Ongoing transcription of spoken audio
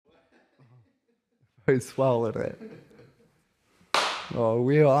I swallowed it. Oh,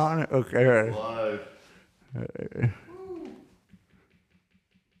 we on? Okay. Live.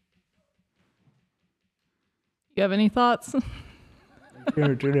 You have any thoughts?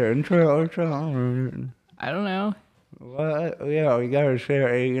 Gonna do the intro or something? I don't know. What? Yeah, we gotta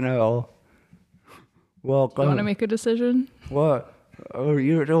say, welcome. You want to make a decision? What? Oh,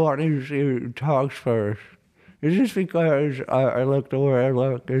 you're the one who talks first. Is this because I look the way I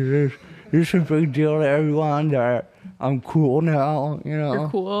look? Is this a big deal to everyone that I'm cool now, You're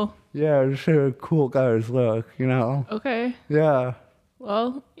cool. Yeah, this is a cool guy's look, Okay. Yeah.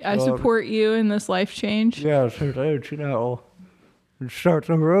 Well, I support you in this life change. Yeah, so that, start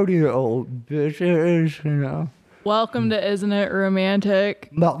the rodeo, bitches, Welcome to Isn't It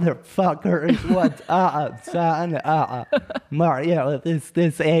Romantic? Motherfuckers, what's up, son?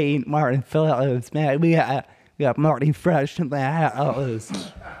 This ain't Martin Phillips, man. We got Marty Fresh in the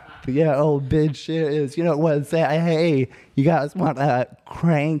house. Yeah, old bitch is, what's that? Hey, you guys want to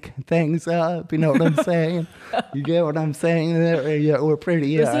crank things up? You know what I'm saying? You get what I'm saying? Yeah, we're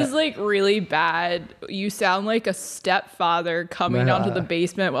pretty. This is like really bad. You sound like a stepfather coming down to the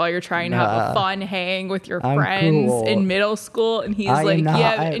basement while you're trying to have a fun hang with your friends cool. in middle school. And he's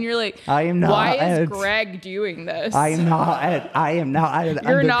and you're like, I am not. Why is Greg doing this? I am not.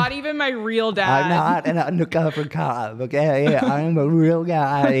 You're not even my real dad. I'm not an undercover cop, okay? I'm a real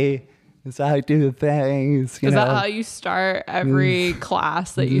guy. So I do things, Is that how you start every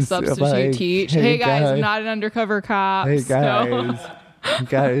class that you substitute teach? Hey guys, I'm not an undercover cop. Hey guys.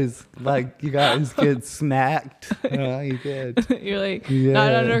 You guys get smacked. You did. You're like, not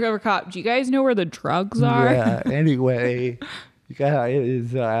an undercover cop. Do you guys know where the drugs are? Yeah, anyway. You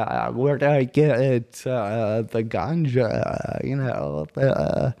guys, where do I get the ganja,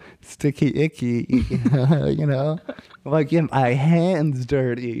 the sticky icky, like get my hands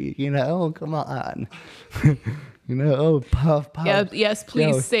dirty, come on. Puff. Yeah, yes,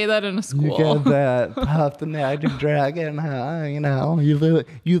 please say that in a school. You get that Puff the Magic Dragon, huh?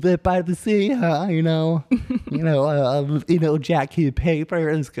 You live by the sea, huh? Jackie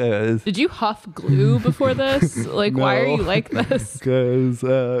Papers, cause. Did you huff glue before this? Like, No. why are you like this? Because,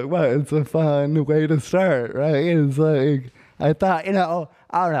 it's a fun way to start, right? It's like, I thought, I don't know.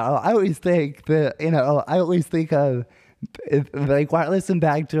 I always think that, of, when I listen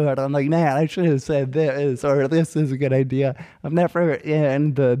back to it, I'm like, man, I should have said this, or this is a good idea. I'm never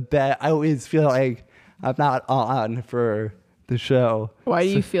in the bet. I always feel like I'm not on for the show. Why do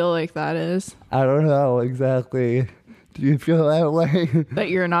you feel like that is? I don't know exactly. Do you feel that way? That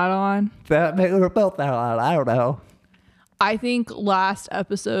you're not on? That maybe we're both not on. I don't know. I think last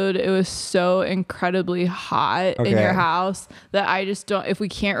episode it was so incredibly hot in your house that I just don't. If we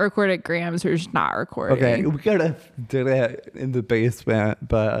can't record at Graham's, we're just not recording. Okay, we could have did it in the basement,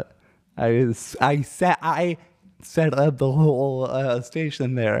 but I set up the whole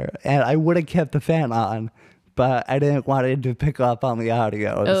station there, and I would have kept the fan on, but I didn't want it to pick up on the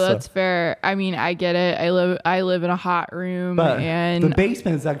audio. Oh, that's fair. I mean, I get it. I live in a hot room, but and the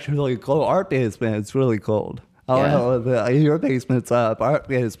basement is actually really cold. Our basement is really cold. Your basement's up. Our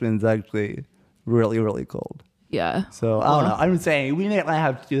basement's actually really, really cold. Yeah. So I don't know. I'm saying we didn't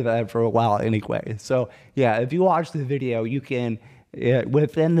have to do that for a while anyway. So yeah, if you watch the video, you can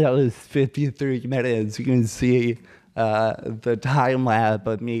within those 53 minutes, you can see the time lapse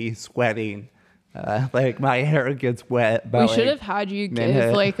of me sweating. Like my hair gets wet. We should have had you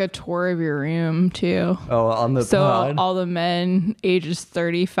give like a tour of your room too. Oh, on the pod? All the men ages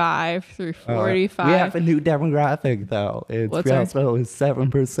 35 through 45. We have a new demographic though. What's we also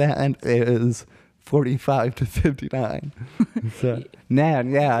 7% is 45 to 59. So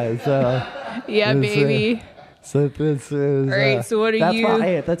man, yeah. So yeah, baby. So this is. All right. So what do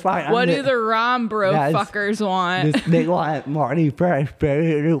you? That's why. What do the Rom bro fuckers want? They want Marty Fresh,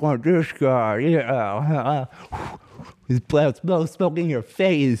 baby. They want this guy. Yeah. His blood smoke in your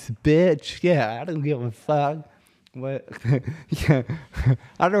face, bitch. Yeah, I don't give a fuck. What? Yeah,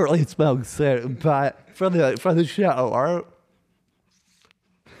 I don't really smoke shit, but for the show, or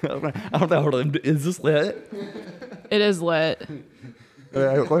I don't know. Is this lit? It is lit.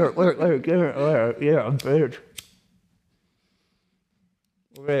 Yeah, bitch.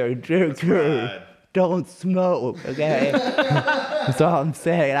 Don't smoke, okay? That's all I'm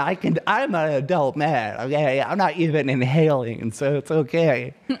saying. I'm an adult man, okay? I'm not even inhaling, so it's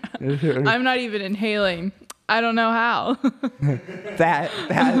okay. I'm not even inhaling. I don't know how.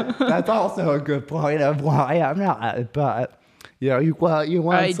 That's also a good point of why I'm not, but you want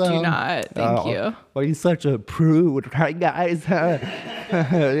I some? do not. Thank you. Well, you're such a prude, right, guys?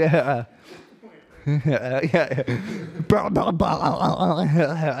 Yeah.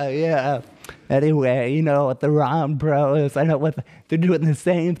 Yeah. Anyway, you know, with the Ron Bros, I know they're doing the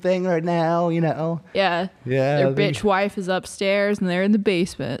same thing right now, you know. Yeah. Yeah. Their bitch wife is upstairs and they're in the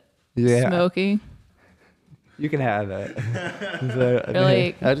basement. Yeah. Smoking. You can have it. So,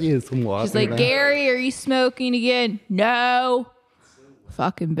 like, I need some water. She's like, Gary, are you smoking again? No.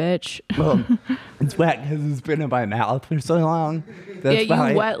 Fucking bitch. Well, it's wet because it's been in my mouth for so long. That's yeah,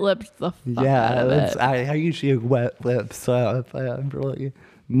 you wet lipped the fuck out of it. I usually have wet lips, so if I have really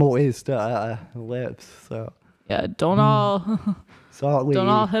moist lips. So yeah, don't all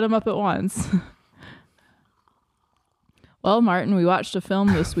hit them up at once. Well, Martin, we watched a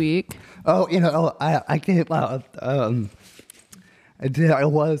film this week. Oh, you know, I came out. I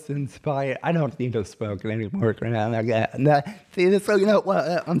was inspired. I don't need to smoke anymore. So you know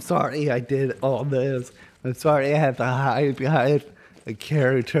what? I'm sorry I did all this. I'm sorry I had to hide behind a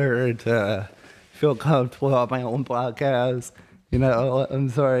character to feel comfortable on my own podcast. You know, I'm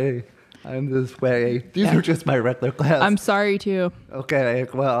sorry I'm this way. These are just my regular clothes. I'm sorry too. Okay,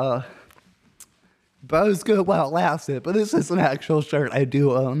 well, but it was good while it lasted. But this is an actual shirt I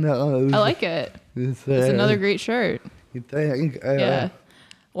do own. I like it. It's another great shirt. You think? Yeah.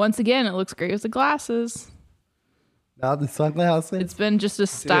 Once again, it looks great with the glasses. Not the sunglasses? It's been just a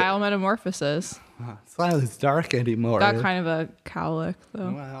style metamorphosis. It's not as dark anymore. Got kind of a cowlick,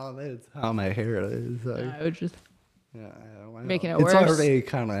 though. Well, that's how my hair is. I would just making it it's worse. It's already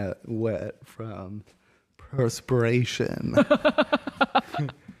kind of wet from perspiration.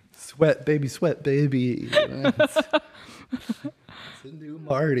 Sweat baby. It's a new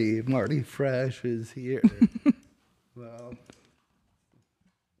Marty. Marty Fresh is here. Well,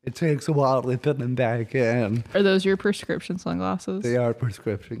 it takes a while to put them back in. Are those your prescription sunglasses? They are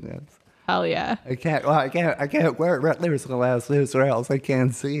prescription, yes. Hell yeah. I can't wear regular sunglasses or else I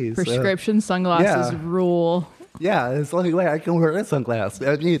can't see. Prescription sunglasses rule. Yeah, it's the only way I can wear sunglasses.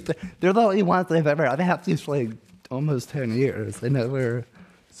 I mean, they're the only ones I've had these for like almost 10 years. I never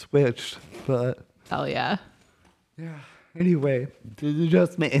switched, but. Hell yeah. Yeah. Anyway,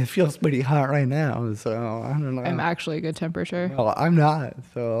 it feels pretty hot right now, so I don't know. I'm actually a good temperature. Well, I'm not,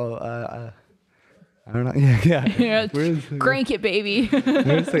 so I don't know. Yeah. Crank it, baby.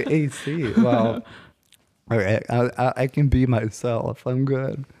 Where's the AC? Well, all right, I can be myself. I'm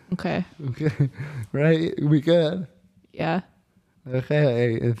good. Okay. Right? We good? Yeah.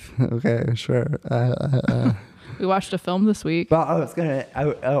 Okay. Okay, sure. We watched a film this week. Well, I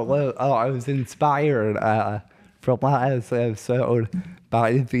was inspired from last episode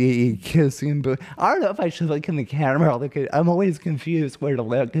by the kissing booth. I don't know if I should look in the camera or look at. I'm always confused where to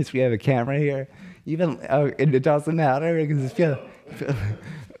look because we have a camera here. Even it doesn't matter because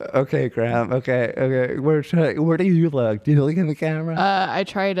okay, Graham. Okay. Where do you look? Do you look in the camera? I'm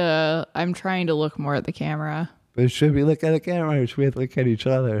trying to look more at the camera. But should we look at the camera or should we look at each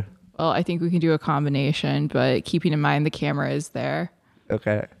other? Well, I think we can do a combination, but keeping in mind the camera is there.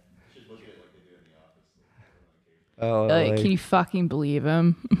 Okay. Oh, can you fucking believe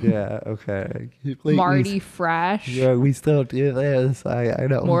him? Yeah, okay. Marty Fresh. Yeah, we still do this. I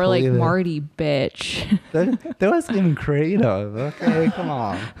don't. More like it. Marty bitch. That wasn't even creative. Okay, come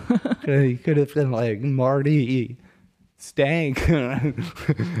on. He could have been like Marty Stank.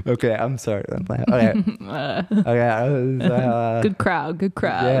 Okay, I'm sorry. Okay. Good crowd.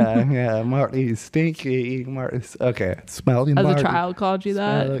 Yeah. Marty Stinky. Okay, Smelly Marty. As a child called you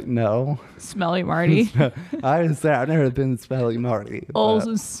that? No. Smelly Marty. I've never been Smelly Marty.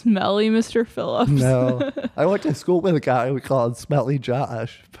 Also smelly Mr. Phillips. No. I went to school with a guy we called Smelly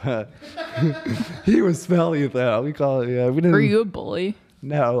Josh, but he was smelly though. We call it. Were you a bully?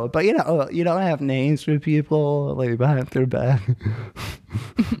 No, but you don't have names for people like behind their back.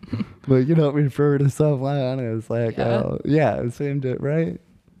 But you don't refer to someone as like, same shit, right?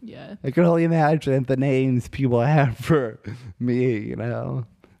 Yeah. I can only imagine the names people have for me, or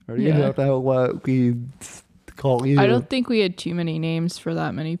you don't know what we call you. I don't think we had too many names for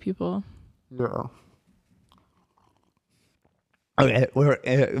that many people. Yeah. Okay,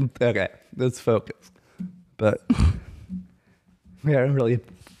 let's focus. But we haven't really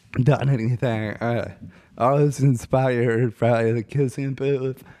done anything. I was inspired by the kissing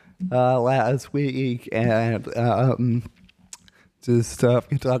booth last week, and just stuff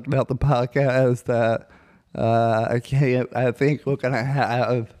we talked about the podcast that I think we're gonna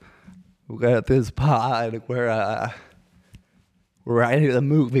have this pod where we're writing a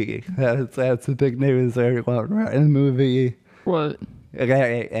movie. That's the big news. Everyone, we're writing a movie. What?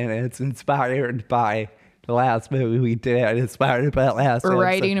 Okay, and it's inspired by the last movie we did, inspired by that last. We're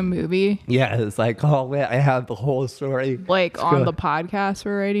writing a movie. Yeah, it's like I have the whole story. Like on the podcast,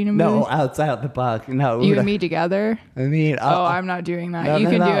 we're writing a movie. No, outside the book. No, you and me together. I mean, I'm not doing that. You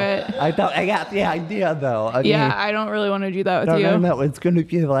can do it. I got the idea though. I mean, I don't really want to do that with you. No. It's gonna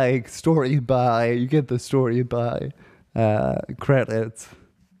be like story by. You get the story by credits.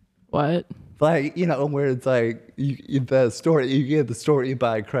 What? Like, where it's like you get the story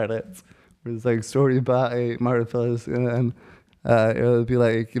by credits. Where it's like story by Martha's, and then it'll be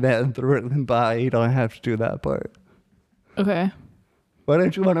like then written by. You don't have to do that part. Okay. Why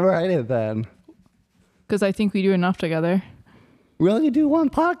don't you want to write it then? Because I think we do enough together. We only do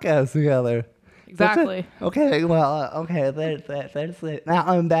one podcast together. Exactly. Okay. Well. Okay. That's it. Now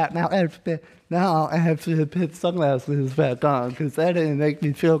I'm back. Now I have to put sunglasses back on because that didn't make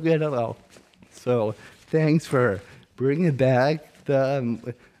me feel good at all. So thanks for bringing back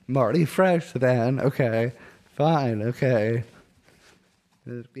the Marty Fresh then. Okay. Fine. Okay.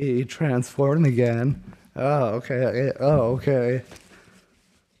 Be transformed again. Oh, okay. Okay.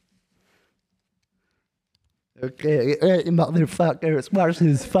 Okay, motherfuckers, watch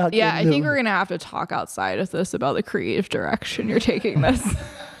this fucking. Yeah, I think we're gonna have to talk outside of this about the creative direction you're taking this.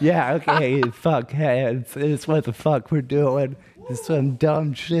 Yeah, okay, fuckheads. It's what the fuck we're doing. It's some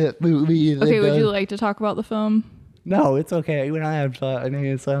dumb shit movie. Okay, would you like to talk about the film? No, it's okay. We don't have to. I mean,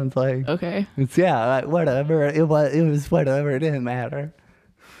 it sounds like. Okay. It's whatever. It was whatever. It didn't matter.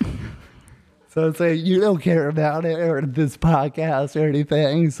 So it's like you don't care about it or this podcast or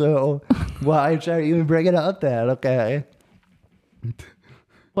anything. So why should I even bring it up then? Okay.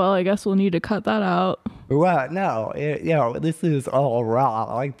 Well, I guess we'll need to cut that out. What? No. This is all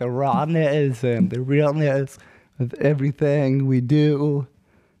raw. Like the rawness and the realness of everything we do.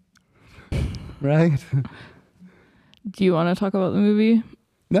 Right? Do you want to talk about the movie?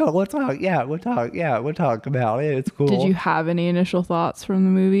 No, we'll talk. Yeah, we'll talk about it. It's cool. Did you have any initial thoughts from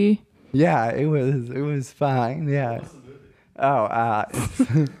the movie? Yeah, it was fine. Yeah. Oh,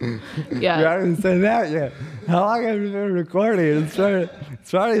 yeah. You haven't said that yet. How long have you been recording? It's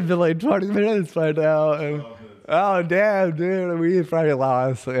already been like 20 minutes by now. And, oh, damn, dude. We've probably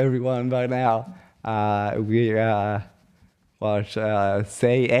lost everyone by now. We watch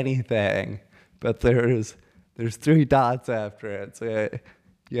Say Anything, but there's 3 dots after it. So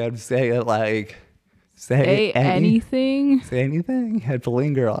you have to say it like... Say anything? Say anything? Had to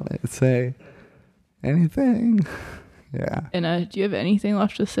linger on it. Say anything. Yeah. And do you have anything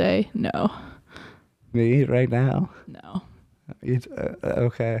left to say? No. Me right now? No.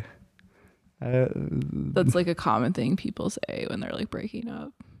 Okay. That's like a common thing people say when they're like breaking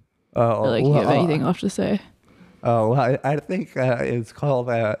up. Oh, they're like, you have anything left to say? Oh, well, I think it's called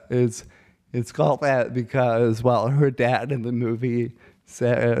that. It's called that because her dad in the movie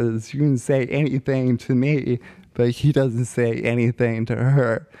says you can say anything to me, but he doesn't say anything to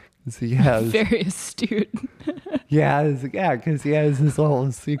her. He has very astute. because he has his whole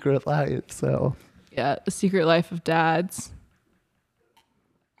secret life. So yeah, the secret life of dads.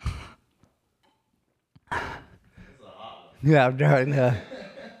 Yeah, I'm trying to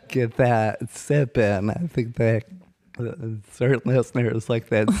get that sip in. I think that certain listeners like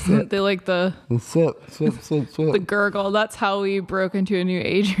that sip. They like the sip. The gurgle. That's how we broke into a new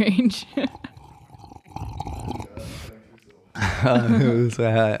age range.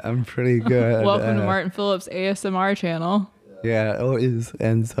 I'm pretty good. Welcome to Martin Phillips ASMR channel. Yeah, it always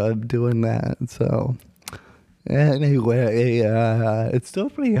ends up doing that. So anyway, it's still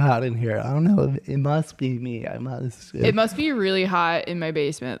pretty hot in here. I don't know. It must be me. It must be really hot in my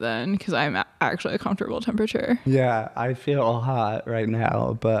basement then, because I'm actually a comfortable temperature. Yeah, I feel hot right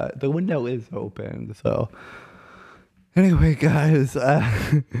now, but the window is open. So anyway, guys,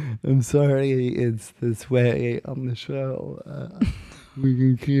 I'm sorry it's this way on the show. We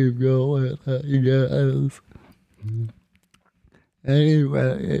can keep going, guys.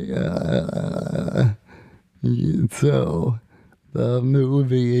 Anyway, so the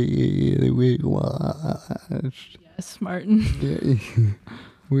movie we watched. Yes, Martin.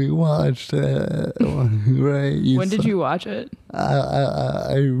 We watched it, right? When did you watch it?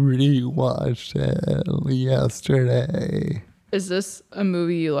 I rewatched it yesterday. Is this a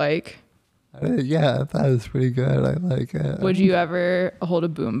movie you like? Yeah, I thought it was pretty good. I like it. Would you ever hold a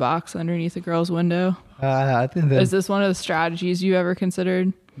boombox underneath a girl's window? I think is this one of the strategies you ever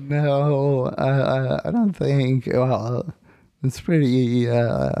considered? No, I don't think. Well, it's pretty.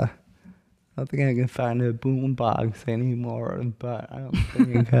 I don't think I can find a boombox anymore. But I don't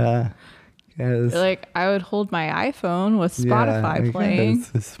think. Like I would hold my iPhone with Spotify playing.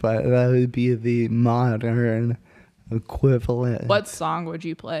 That would be the modern equivalent. What song would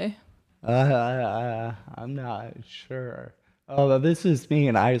you play? I'm not sure. Oh, but this is me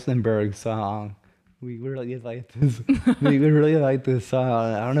and Eisenberg song. We really like this. We really like this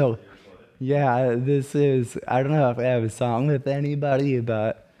song. I don't know. Yeah, this is. I don't know if I have a song with anybody,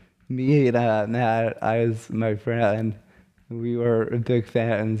 but me and Matt, I was my friend. We were big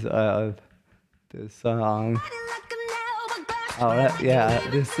fans of this song. Oh, yeah,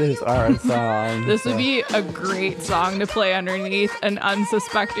 this is our song. This would be a great song to play underneath an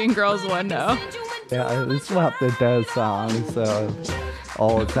unsuspecting girl's window. Yeah, it's not the Dead song, so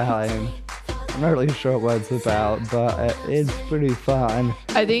all the time. I'm not really sure what it's about, but it's pretty fun.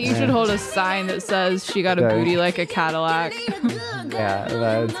 I think you should hold a sign that says she got a booty like a Cadillac. Yeah,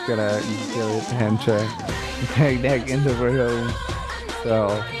 that's gonna get attention. Picnic in the room.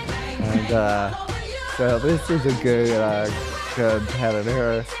 So this is a good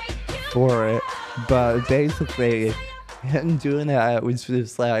competitor for it. But basically, him doing that was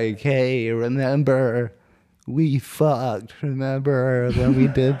just like, hey, remember, we fucked. Remember when we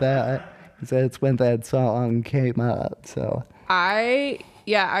did that? That's when that song came up. So I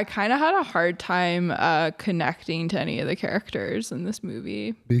kind of had a hard time connecting to any of the characters in this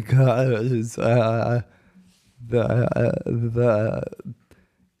movie because they're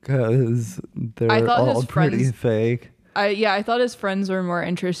all pretty fake. I thought his friends were more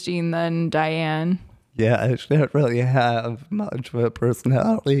interesting than Diane. Yeah, she didn't really have much of a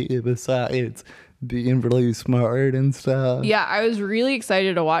personality besides being really smart and stuff. Yeah, I was really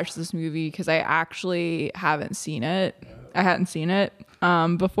excited to watch this movie because I actually haven't seen it. I hadn't seen it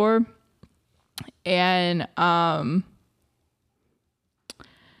before. And I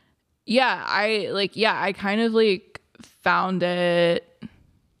kind of like found it,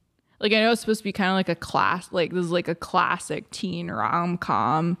 like, I know it's supposed to be kind of like this is like a classic teen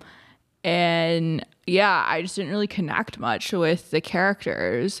rom-com, and yeah, I just didn't really connect much with the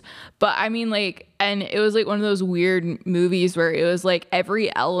characters. But I mean, like, and it was like one of those weird movies where it was like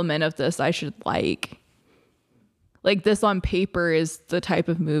every element of this I should like. Like, this on paper is the type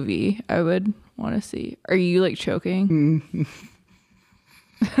of movie I would want to see. Are you like choking?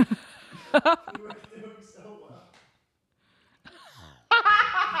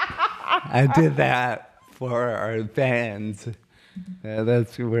 I did that for our fans.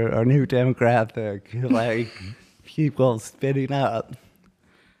 That's where our new demographic, like people spitting up.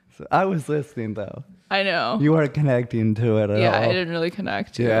 So I was listening though. I know. You weren't connecting to it at all. Yeah, I didn't really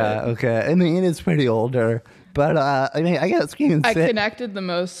connect to it. Yeah, okay. I mean, it's pretty older, but I mean, I guess you can say I connected the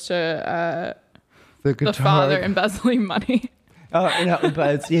most to the father embezzling money. Oh,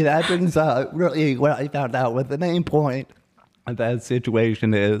 but see, that brings up really what I found out what the main point of that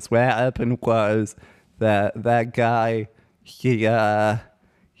situation is. What happened was that guy, he got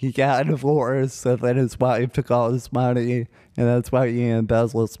a divorce, so then his wife took all his money, and that's why he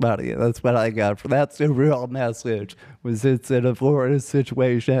embezzled his money. That's what I got. That's the real message, was it's a divorce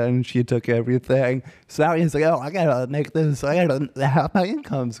situation, she took everything. So now he's like, oh, I gotta make this, I gotta have my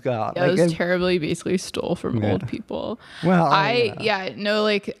income's gone. Yeah, like, it was terribly basically stole from old people. Well, I don't know.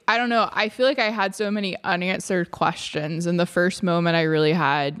 I feel like I had so many unanswered questions, and the first moment I really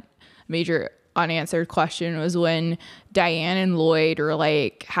had major unanswered question was when Diane and Lloyd were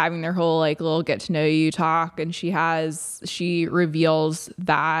like having their whole like little get to know you talk, and she reveals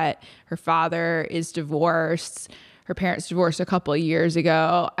that her father is divorced. Her parents divorced a couple of years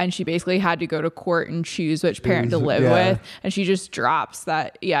ago, and she basically had to go to court and choose which parent to live with, and she just drops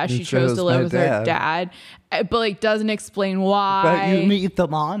that she chose to live with her dad, but like doesn't explain why. But you meet the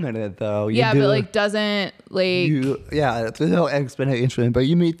mom in it though. But like doesn't like there's no explanation, but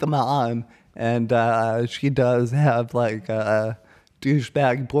you meet the mom, and she does have like a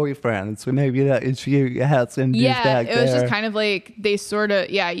douchebag boyfriend, so maybe that she has some douchebag it was just kind of like they sort of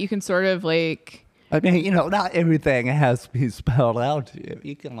you can sort of like, I mean, not everything has to be spelled out to you.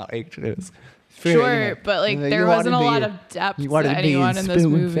 You can like just sure, but like there wasn't a lot of depth to anyone in this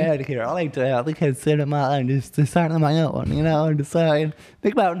movie. Fed here. I like to cinema and just decide on my own, and decide,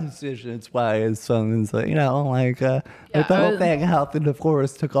 think about decisions wise. Something's like, like the whole thing, how the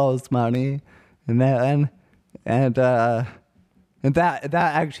divorce took all his money, and that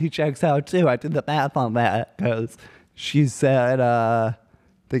actually checks out too. I did the math on that because she said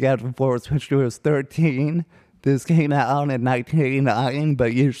they got divorced when she was 13. This came out in 1989,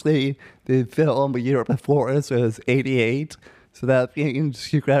 but usually the film a year before, so it was 88. So that means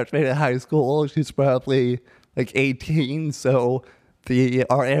she graduated high school. She's probably like 18. So the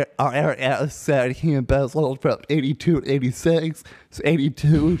RRS said he embezzled from 82 to 86. So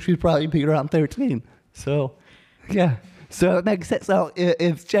 82, she'd probably be around 13. So, yeah. So it makes sense. So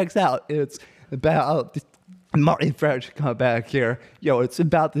it checks out. It's about Marty Fresh come back here. Yo, it's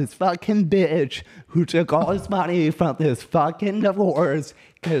about this fucking bitch who took all his money from this fucking divorce.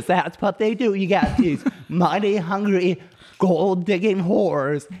 Because that's what they do. You got these money hungry, gold digging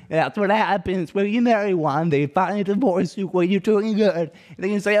whores. And that's what happens when you marry one. They finally divorce you when you're doing good. And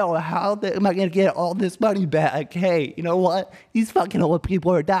then you say, oh, how am I going to get all this money back? Hey, you know what? These fucking old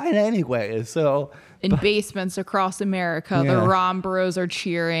people are dying anyway. So. In basements across America, Yeah. the Rom Bros are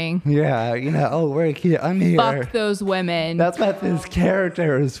cheering. Yeah, we're here. I'm here. Fuck those women. That's what this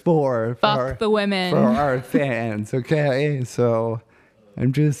character is for. Fuck the women. For our fans, okay? So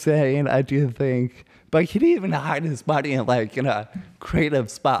I'm just saying, I do think, but he didn't even hide his money in a creative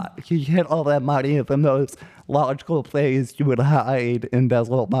spot. He hid all that money in the most logical place you would hide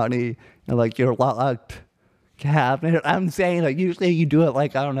embezzle money in your locked cabinet. I'm saying usually you do it I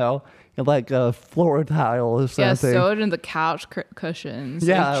don't know, in a floor tile or something. Yeah, sew it in the couch cushions.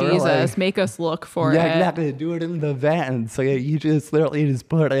 Yeah, Jesus, really. make us look for it. Yeah, exactly. Do it in the van. So you just literally just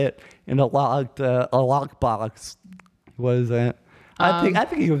put it in a lockbox. Wasn't? I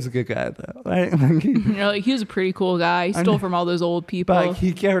think he was a good guy though. Right? He was a pretty cool guy. He stole from all those old people. But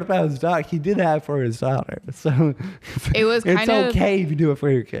he cared about his dog. He did that for his daughter. So It was it's kind of okay if you do it for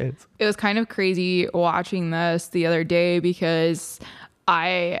your kids. It was kind of crazy watching this the other day because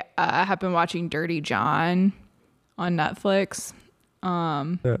I have been watching Dirty John on Netflix.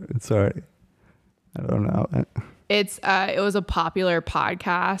 Sorry, I don't know. It was a popular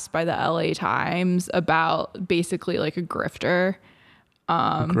podcast by the LA Times about basically a grifter.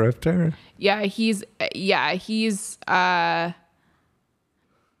 A grifter? He's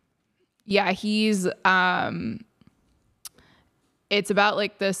it's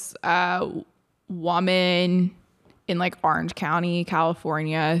about this woman in Orange County,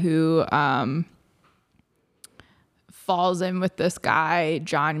 California, who falls in with this guy,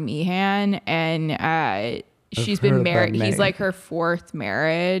 John Meehan, and she's been married. He's her fourth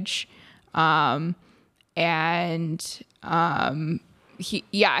marriage.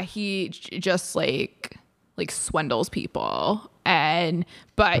 He just swindles people,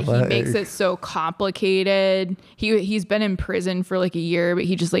 but he makes it so complicated. He's been in prison for a year, but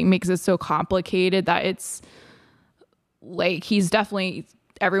he just makes it so complicated that it's he's definitely,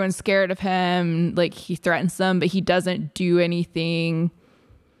 everyone's scared of him. He threatens them, but he doesn't do anything.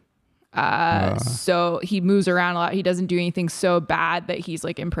 So he moves around a lot. He doesn't do anything so bad that he's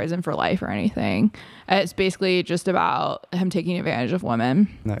in prison for life or anything. It's basically just about him taking advantage of women.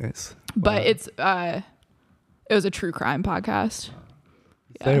 Nice. But it was a true crime podcast.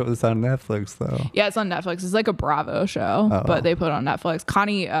 Said it was on Netflix though. Yeah, it's on Netflix. It's a Bravo show, but they put it on Netflix.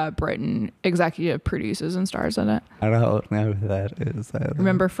 Connie Britton executive produces and stars in it. I don't know who that is.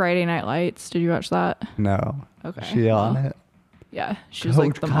 Remember Friday Night Lights? Did you watch that? No. Okay. Is she on it? Yeah, she was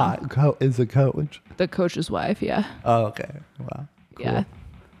the mom. Is a coach? The coach's wife, yeah. Oh, okay. Wow. Cool. Yeah.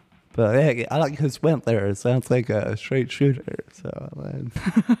 But hey, I like his Wentler. It sounds like a straight shooter. So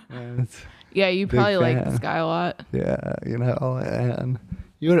it's yeah, you probably fan. like this guy a lot. Yeah, and I don't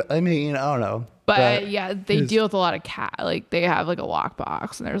know. But yeah, they deal with a lot of they have a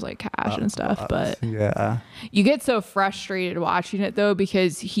lockbox and there's cash and stuff. But yeah, you get so frustrated watching it though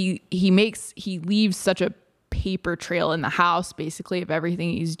because he leaves such a paper trail in the house basically of everything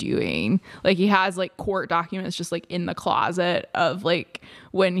he's doing. He has court documents just in the closet of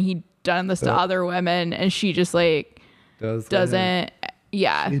when he done this to other women, and she just doesn't.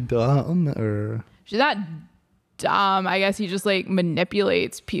 Yeah, she dumb or she's not dumb. I guess he just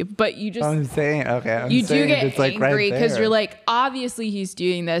manipulates people. But you just I'm saying okay. You do get it's, angry because right you're obviously he's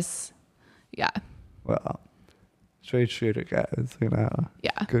doing this. Yeah. Well, straight shooter guys,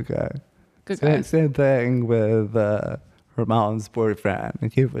 Yeah. good guy. Good guy. Same thing with her mom's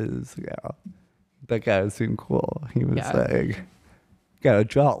boyfriend. He was, that guy seemed cool. He was got a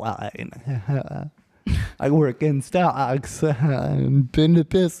jawline. I work in stocks and been to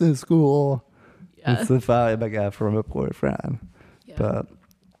business school. Yeah. It's the vibe I got from a boyfriend. Yeah. But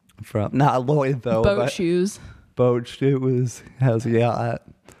from, not Lloyd though. Boat but shoes. Boat shoes, has a yacht,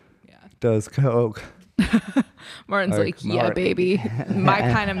 Yeah. does coke. Martin's yeah, Marty. baby. My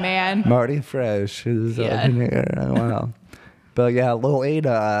kind of man. Marty Fresh is in here. Wow. But yeah, Lloyd,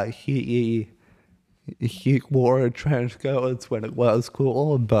 he wore trench coats when it was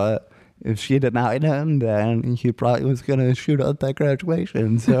cool, but if she denied him, then he probably was going to shoot up that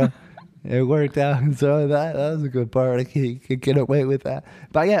graduation. So it worked out. So that was a good part. He could get away with that.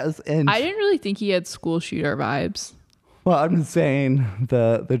 But yes, and I didn't really think he had school shooter vibes. Well, I'm just saying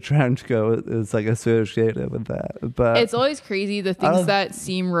the trench coat is like associated with that, but It's always crazy. The things that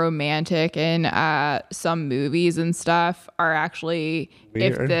seem romantic in some movies and stuff are actually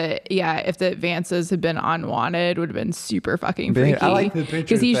Weird. if the advances had been unwanted, would have been super fucking freaky. I like the picture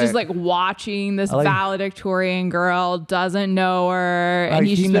because he's just thing. like watching this valedictorian girl, doesn't know her, and Like,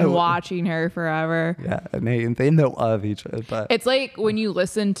 he's he just been know- watching her forever. yeah, I mean they know of each other, but It's like when you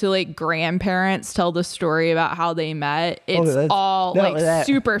listen to like grandparents tell the story about how they met. It's that's- all no, like that-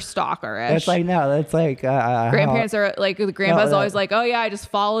 super stalkerish. that's like Grandparents are like, the grandpa's that- always like, oh yeah, I just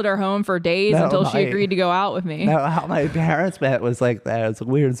followed her home for days No, until she my- agreed to go out with me. how my parents met was like that. It's a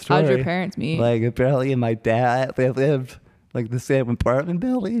weird story. How'd your parents meet? Like apparently my dad, they lived like the same apartment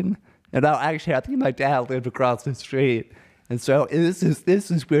building, and actually I think my dad lived across the street, and so this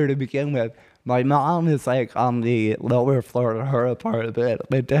is weird to begin with. My mom is like on the lower floor of her apartment.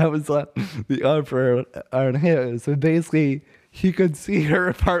 My dad was on the upper on his. So basically, he could see her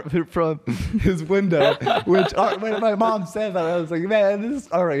apartment from his window. Which when my mom said that, I was like, man,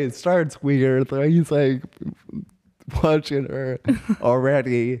 this already starts weird. Like, he's like watching her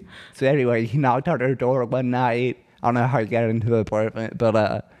already. So anyway, he knocked on her door one night. I don't know how he got into the apartment,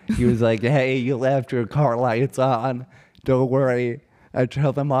 but he was like, hey, you left your car lights on. Don't worry. I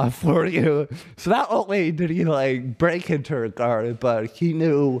turned them off for you. So not only did he like break into her car, but he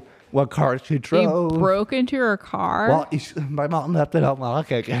knew what car she He drove. broke into her car. Well, my mom left it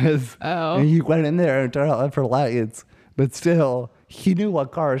unlocked, I guess. Oh. And he went in there and turned off her lights. But still, he knew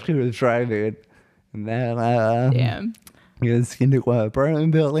what car she was driving. And then, Damn. because he knew what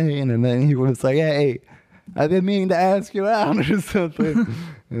apartment building. And then he was like, hey, I've been meaning to ask you out or something.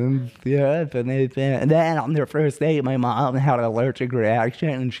 And yeah, and then on their first date, my mom had an allergic reaction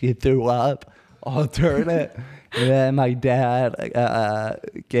and she threw up alternate. And then my dad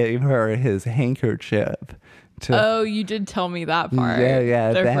gave her his handkerchief. Oh, you did tell me that part.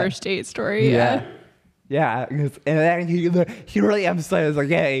 Yeah, Their that- first date story. Yeah. Yeah. And then he really emphasized, like,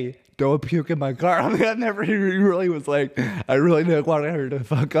 hey, don't puke in my car. I mean, he really was like, I really didn't want her to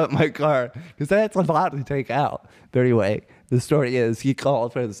fuck up my car. Because that's a lot to take out. But anyway, the story is he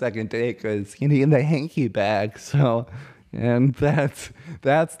called for the second date because he needed a hanky bag. So, and that's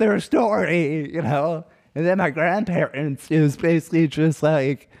their story, you know? And then my grandparents, it was basically just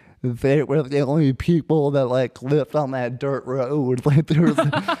like, they were the only people that like lived on that dirt road. Like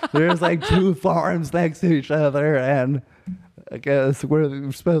there's like two farms next to each other, and I guess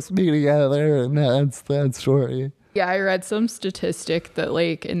we're supposed to be together, and that's that story. Yeah, I read some statistic that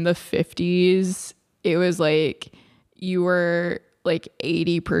like in the 50s, it was like you were like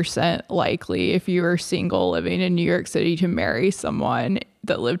 80% likely if you were single living in New York City to marry someone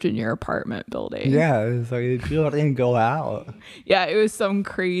that lived in your apartment building. Yeah, it's like people didn't go out. Yeah, it was some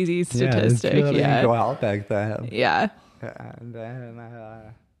crazy statistic. people didn't Yeah. go out back then. Yeah. And then,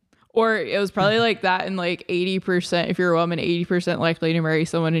 Or it was probably like that in like 80%, if you're a woman, 80% likely to marry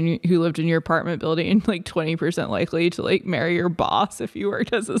someone who lived in your apartment building, and like 20% likely to like marry your boss if you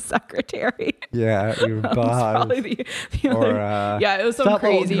worked as a secretary. yeah, your That was boss. probably the Or, other. Yeah, it was some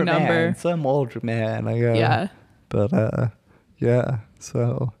crazy older number. Man, some older man, I guess. Yeah. But yeah.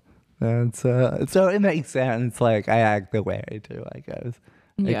 So that's so it makes sense. Like I act the way I do, I guess.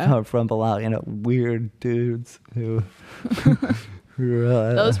 Yeah. I come from a lot, weird dudes who. who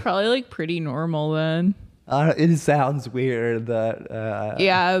That was probably like pretty normal then. it sounds weird that.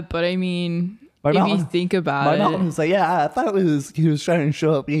 Yeah, but I mean, My if you mom- think about My it, mom was like, yeah, I thought he was trying to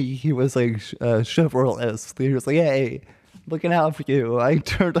show up. He was like chivalrous. He was like, hey, looking out for you. I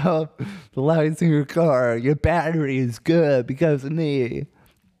turned off the lights in your car. Your battery is good because of me.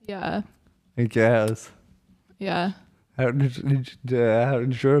 yeah, I guess. yeah. How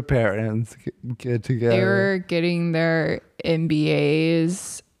did your parents get together? They were getting their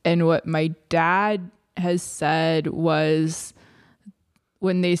MBAs, and what my dad has said was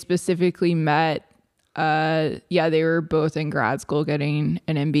when they specifically met, they were both in grad school getting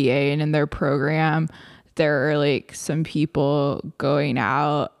an MBA, and in their program there are like some people going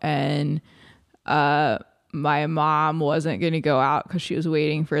out, and my mom wasn't going to go out because she was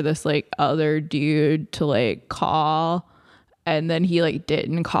waiting for this like other dude to like call, and then he like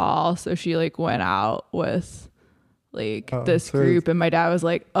didn't call, so she like went out with like this so group, and my dad was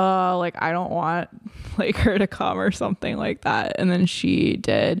like, oh, like I don't want like her to come or something like that, and then she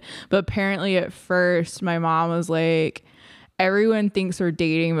did. But apparently at first my mom was like, everyone thinks we're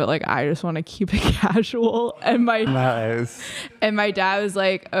dating, but like I just want to keep it casual. And Nice. my dad was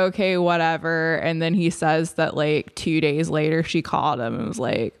like, okay, whatever. And then he says that like 2 days later she called him and was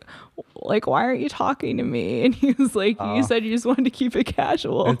like, like, why aren't you talking to me? And he was like, you said you just wanted to keep it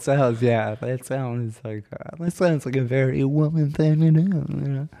casual. That sounds that sounds like a very woman thing to do, you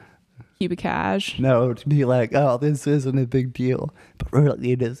know? Keep it cash. No, to be like, oh, this isn't a big deal, but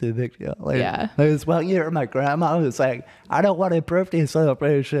really it is a big deal. Like, Yeah. There's one year my grandma was like, I don't want a birthday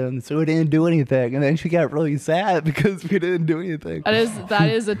celebration, so we didn't do anything, and then she got really sad because we didn't do anything. That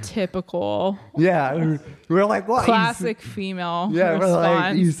is a typical Yeah, we're like, what? classic female Yeah, we're like,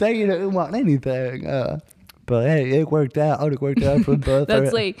 response. you say you didn't want anything, but hey, it worked out. It worked out for both.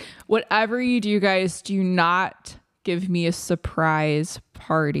 That's like, whatever you do, guys, do not give me a surprise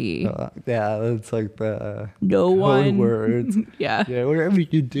party. Yeah, that's like the No code one. words. Yeah. Yeah, whatever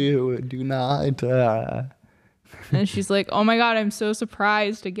you do not. And she's like, oh my God, I'm so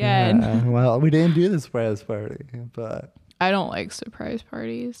surprised again. Well, we didn't do the surprise party, but I don't like surprise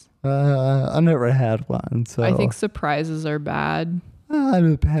parties. I never had one, so I think surprises are bad.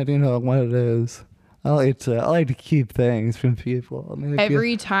 depending on what it is. I like to keep things from people. I mean,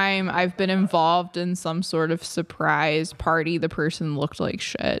 Every time I've been involved in some sort of surprise party, the person looked like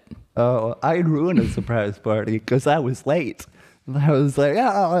shit. Oh, I ruined a surprise party because I was late. And I was like,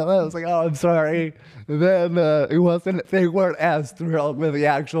 oh, I'm sorry. And then they weren't as thrilled when the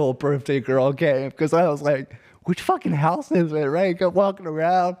actual birthday girl came because I was like, which fucking house is it, right? Kept walking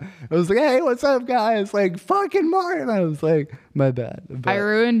around. I was like, hey, what's up, guys? Like, fucking Martin. I was like, my bad. I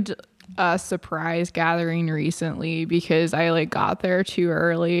ruined a surprise gathering recently because I like got there too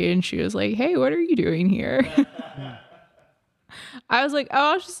early and she was like, hey, what are you doing here? I was like,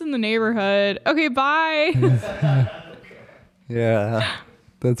 oh, I was just in the neighborhood. Okay, bye. Yeah,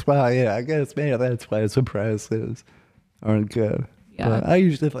 that's why. Yeah, I guess maybe that's why surprises aren't good. Yeah. But I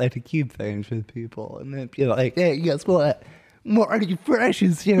usually like to keep things with people, and then be like, "Hey, guess what? Marty Fresh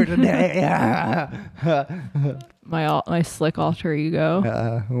is here today." My slick alter ego.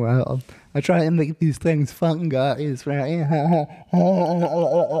 Well, I try and make these things fun, guys. Right?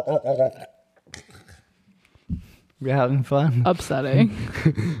 We're having fun. Upsetting.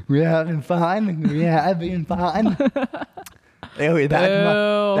 We're having fun. We're having fun. Anyway,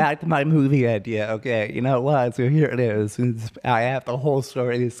 back to my movie idea. Okay, you know what? So here it is. Since I have the whole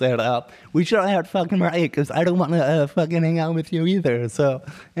story set up, we should have fucking right because I don't want to fucking hang out with you either. So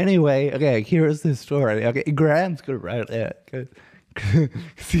anyway, okay, here's the story. Okay, Graham's gonna write it because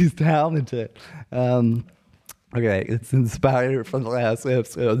he's talented. Okay, it's inspired from the last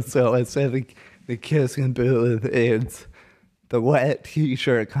episode. So instead of the kissing booth, it's the wet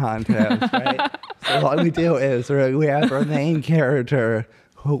t-shirt contest, right? So what we do is we have our main character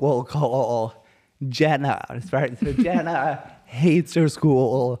who we'll call Jenna, right? So Jenna hates her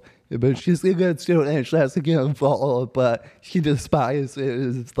school, but she's a good student. She has to get involved, but she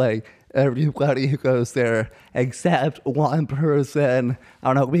despises like everybody who goes there except one person.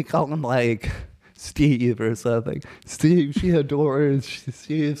 I don't know, we call him like Steve or something. Steve, she adores.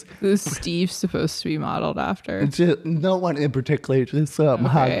 Steve's. Who's Steve supposed to be modeled after? Just, no one in particular, just some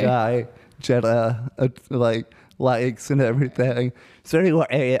hot guy Jenna likes and everything. So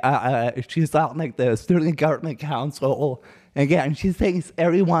anyway, she's on like the student government council. Again, she thinks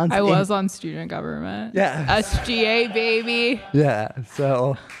everyone's. I was on student government. Yeah. SGA, baby. Yeah,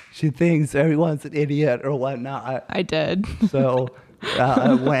 so she thinks everyone's an idiot or whatnot. I did. So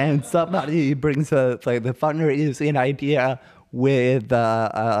when somebody brings the fundraising idea with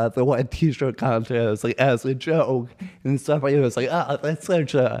the wet t-shirt contest like as a joke, and somebody was like, oh, that's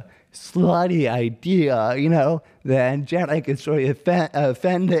such a slutty idea, you know, then Jenna gets really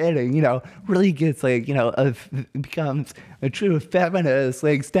offended and, you know, really gets like, you know, becomes a true feminist,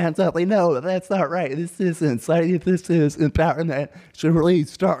 like stands up like, no, that's not right. This isn't slutty. This is empowerment. She really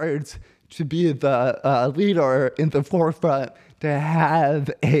starts to be the leader in the forefront to have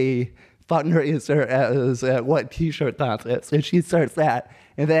a fundraiser as what t-shirt contest. And she starts that.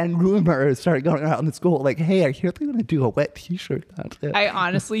 And then rumors start going around the school like, hey, I hear they're going to do a wet t-shirt contest. I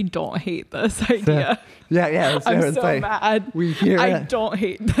honestly don't hate this idea. Yeah. So I'm it's so like, mad. we hear I it. don't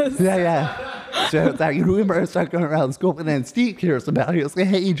hate this. Yeah. So it's like rumors start going around the school. And then Steve hears about it. He's like,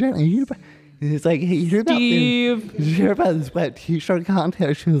 hey, Jenna, you hear about He's like, hey, you hear about this? Did you hear about this wet t-shirt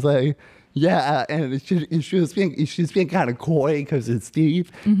contest? She was like, yeah, and she's being kind of coy because it's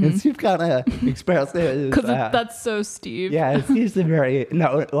Steve, and Steve kind of expressed it Because that's so Steve. Yeah, Steve's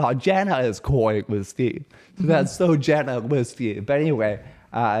Jenna is coy with Steve, so that's so Jenna with Steve. But anyway,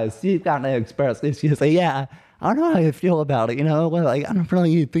 Steve kind of expressed this. She's like, yeah, I don't know how you feel about it, you know, like I don't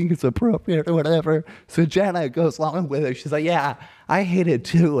really think it's appropriate or whatever. So Jenna goes along with it. She's like, yeah, I hate it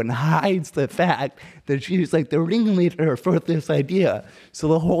too, and hides the fact that she's like the ringleader for this idea. So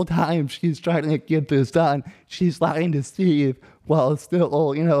the whole time she's trying to get this done, she's lying to Steve while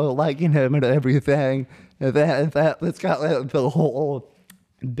still, liking him and everything. And that's got the whole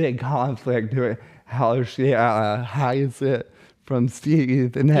big conflict to it, how she hides it from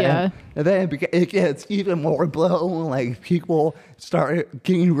Steve, and then it gets even more blown. Like people start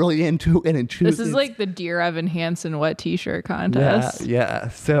getting really into it and choosing. This is like the Dear Evan Hansen wet T-shirt contest. Yeah.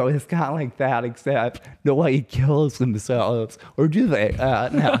 So it's kind of like that, except nobody kills themselves, or do they?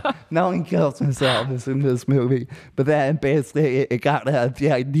 No one kills themselves in this movie. But then basically it got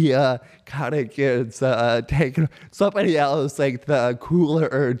the idea kind of gets taken. Somebody else, like the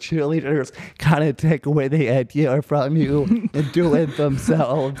cooler cheerleaders, kind of take away the idea from you and do it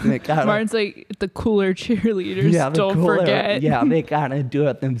themselves. And it kinda, Martin's like, the cooler cheerleaders, don't forget. Yeah, they kind of do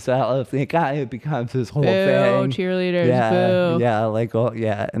it themselves. And it kind of becomes this whole Boo, thing. cheerleaders, Yeah, boo. yeah, like,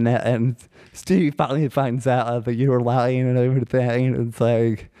 and Steve finally finds out that you were lying and everything. And it's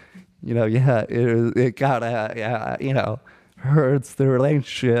like, it kind of, hurts the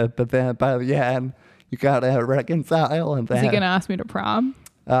relationship. But then by the end, you gotta reconcile. And then, Is he gonna ask me to prom?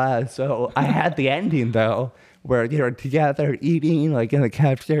 So I had the ending though, where you're together eating like in the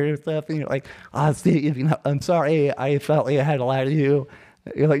cafeteria or stuff, and you're like, "Oh, Steve, I'm sorry, I felt like I had to lie to you."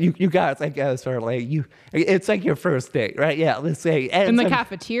 You're like, you guys, I guess, are like it's like your first date, right? Yeah, let's say In the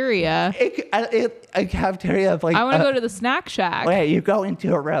cafeteria. A cafeteria of like. I want to go to the snack shack. Wait, you go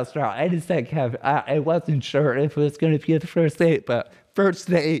into a restaurant. I just said I wasn't sure if it was going to be the first date, but first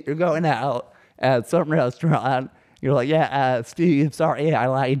date, you're going out at some restaurant. You're like, yeah, Steve, sorry, I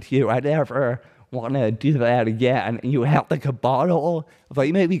lied to you. I never want to do that again. And you have like a bottle of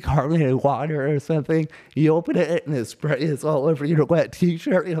like maybe carbonated water or something. You open it and it sprays all over your wet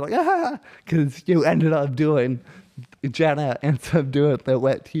T-shirt. You're like, because you ended up doing. Jenna ends up doing the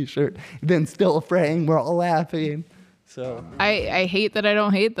wet T-shirt. Then still fraying, we're all laughing. So I hate that I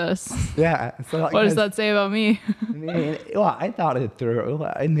don't hate this. yeah. So What does that say about me? I thought it through.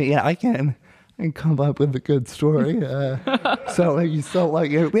 I can come up with a good story.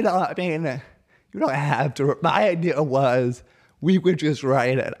 You don't have to. My idea was we would just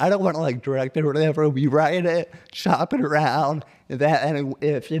write it. I don't want to like direct it or whatever. We write it, shop it around, and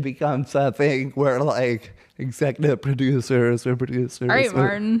if it becomes something where like executive producers or producers. All right,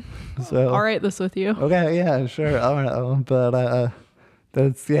 Martin. So I'll write this with you. Okay, yeah, sure. I don't know, but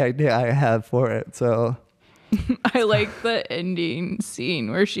that's the idea I have for it. So. I like the ending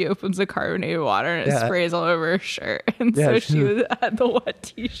scene where she opens a carbonated water and it sprays all over her shirt. And so she was at the wet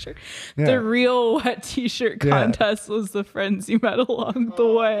T-shirt. Yeah. The real wet T-shirt contest was the friends you met along the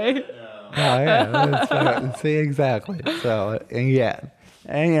way. Oh, yeah. That's right. See, exactly. So,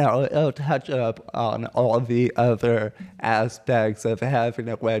 and it'll touch up on all the other aspects of having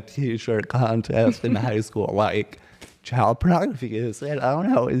a wet T-shirt contest in high school, like child pornography. I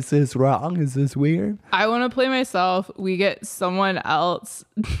don't know. Is this wrong? Is this weird? I want to play myself. We get someone else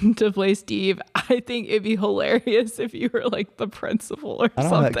to play Steve. I think it'd be hilarious if you were like the principal or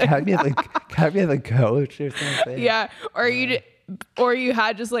something. Can I be the coach or something? Yeah, or you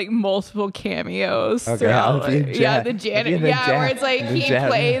had just like multiple cameos. Okay, throughout. the janitor. janitor. Where it's like he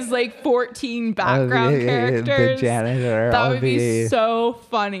plays like 14 background characters. The janitor. That would be so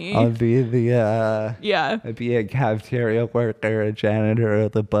funny. I'll be I'd be a cafeteria worker, a janitor,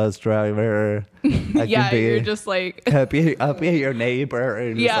 the bus driver. You're just like I'll be your neighbor.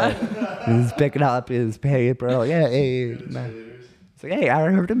 And just picking up his paper. Like, it's like, hey, I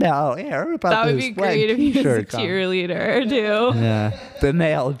heard about that would this be great if he was a cheerleader too. Yeah, the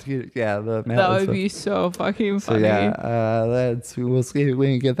male. The male. That would be so fucking funny. So we'll see if we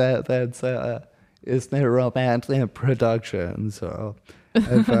can get that. That's isn't it romantic production? So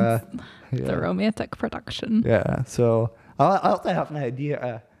the romantic production. Yeah. So I also have an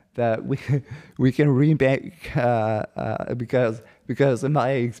idea that we can remake because in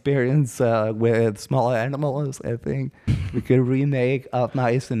my experience with small animals, I think we could remake Of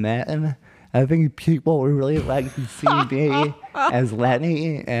Mice and Men. I think people would really like to see me as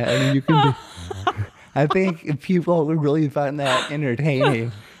Lenny, and you can. I think people would really find that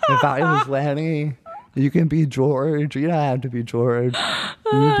entertaining. If I was Lenny, you can be George. You don't have to be George.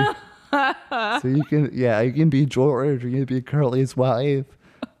 You can be George. You can be Curly's wife.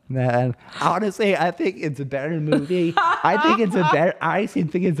 Man, honestly, I think it's a better movie. I actually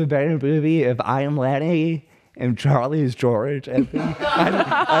think it's a better movie if I'm Lenny and Charlie's George. I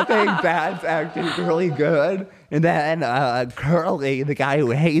think that's actually really good. And then Curly, the guy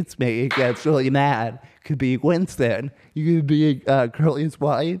who hates me, gets really mad. Could be Winston. You could be Curly's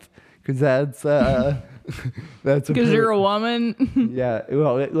wife, because that's because you're a woman. Yeah,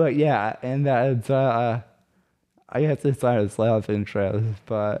 and that's. I guess it's not his love interest,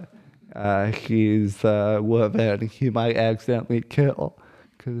 but he's a woman he might accidentally kill.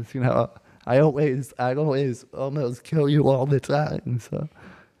 Because, I always almost kill you all the time. So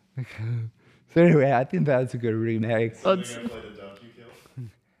anyway, I think that's a good remake. Well, Are they gonna play the duck you kill?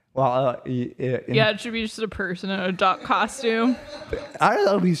 Well, yeah, it should be just a person in a duck costume. I don't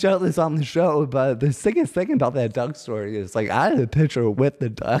know if we showed this on the show, but the sickest thing about that duck story is like I had a picture with the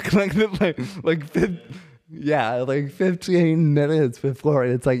duck, like 15 minutes before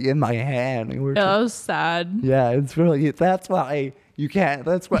it's like in my hand. And Yeah, that was sad. yeah, it's really that's why you can't.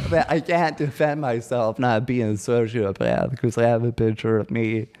 That's why I can't defend myself not being a sociopath because I have a picture of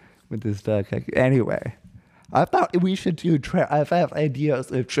me with this duck. Anyway, I thought we should do. I have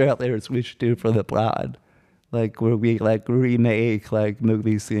ideas of trailers we should do for the pod, like where we like remake like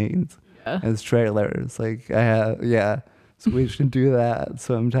movie scenes as trailers. Like I have, so we should do that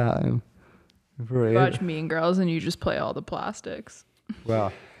sometime. Watch Mean Girls and you just play all the plastics.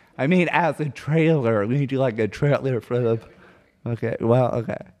 Well, I mean, as a trailer, we do like a trailer for the. Okay.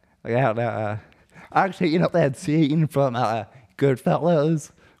 Yeah. Actually, that scene from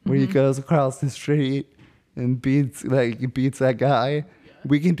Goodfellas where he goes across the street and beats that guy.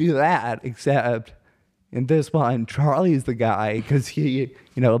 We can do that, except in this one, Charlie's the guy because he,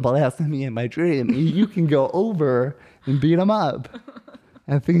 molested me in my dream. You can go over and beat him up.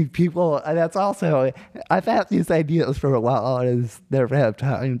 I think people, that's also, I've had these ideas for a while. I just never have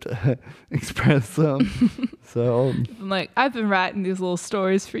time to express them. So, I'm like, I've been writing these little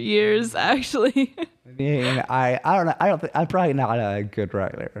stories for years, actually. I mean, I don't know. I don't think, I'm probably not a good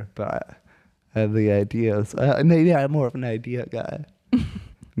writer, but I have the ideas. Maybe I'm more of an idea guy. I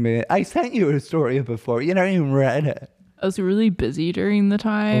mean, I sent you a story before. You never even read it. I was really busy during the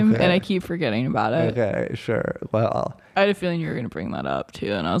time, Okay. and I keep forgetting about it. Okay, sure. Well, I had a feeling you were going to bring that up,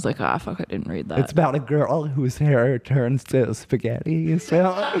 too, and I was like, fuck, I didn't read that. it's about a girl whose hair turns to spaghetti. So,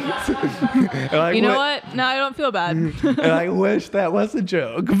 you know what? No, I don't feel bad. and I wish that was a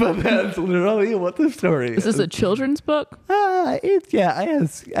joke, but that's literally what the story Is this a children's book? I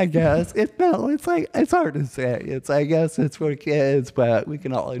guess. It's hard to say. I guess it's for kids, but we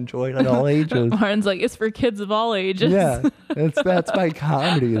can all enjoy it at all ages. Martin's like, it's for kids of all ages. Yeah, that's my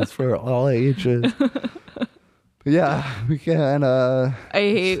comedy is for all ages. But yeah, we can. I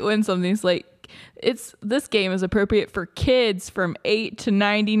hate when something's like, this game is appropriate for kids from 8 to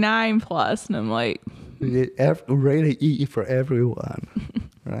 99 plus, and I'm like, rated E for everyone,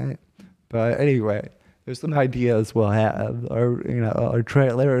 right? But anyway, there's some ideas we'll have. Our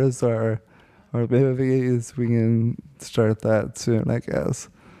trailers, our movies. We can start that soon, I guess,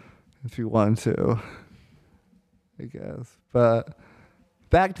 if you want to. I guess, but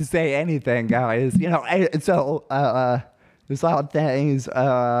back to Say Anything, guys. There's a lot of things.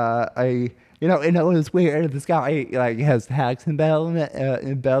 It was weird. This guy has tax embezzlement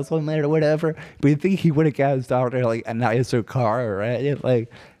or whatever. But you think he would have got his daughter a nicer car, right?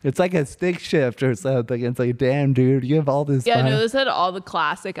 It's like a stick shift or something. It's like, damn, dude, you have all this. yeah, time. no, this had all the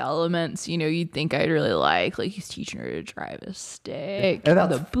classic elements. You'd think I'd really like he's teaching her to drive a stick, And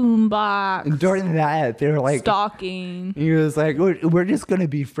the boombox, And during that, they were stalking. He was like, we're just going to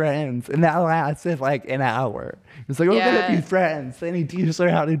be friends. And that lasted an hour. It's like, we're going to be friends. Then he teaches her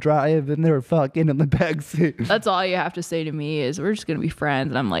how to drive and they're fucking in the backseat. That's all you have to say to me is we're just going to be friends.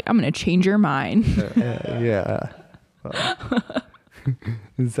 And I'm like, I'm going to change your mind. Yeah.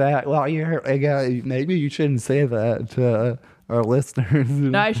 Is that, maybe you shouldn't say that to our listeners.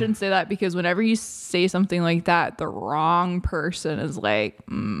 No, I shouldn't say that because whenever you say something like that, the wrong person is like,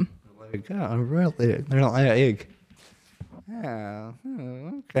 Oh, really? They're like, yeah,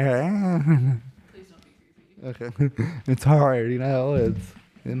 okay. Please don't be creepy. Okay. It's hard, it's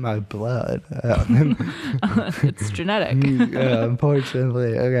in my blood. It's genetic. Yeah,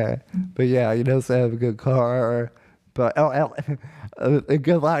 unfortunately. Okay. But yeah, he does have a good car. But a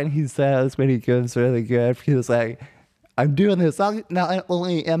good line he says when he gives really good. He was like, I'm doing this not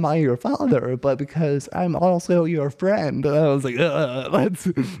only am I your father, but because I'm also your friend. And I was like, let's.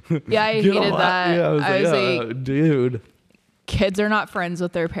 Yeah, I hated that. Yeah, I was like, dude. Kids are not friends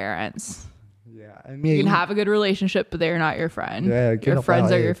with their parents. Yeah, I mean, You can have a good relationship, but they're not your friend. Yeah, get your off friends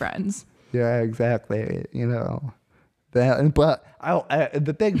my are your life. friends. Yeah, exactly. But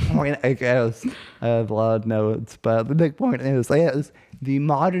the big point, I guess, I have a lot of notes, but the big point is the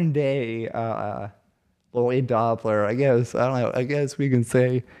modern day Lloyd Dobler, I guess, I don't know, I guess we can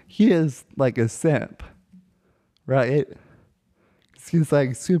say he is like a simp, right? He's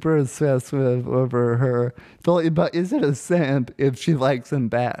super obsessed over her. But is it a simp if she likes him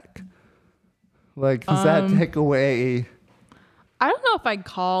back? Does that take away? I don't know if I'd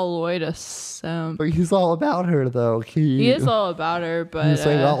call Lloyd a simp. But he's all about her, though. He is all about her, but He's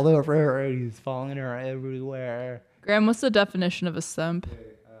like all over her. He's following her everywhere. Graham, what's the definition of a simp?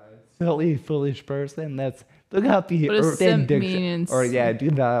 Silly, foolish person. That's look up the What does Urban simp mean Dictionary. in Or yeah, do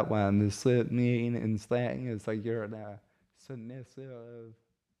that one. The simp mean in slang is like you're submissive.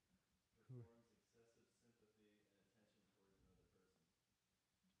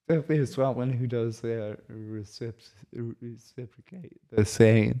 Simply is someone who does reciprocate the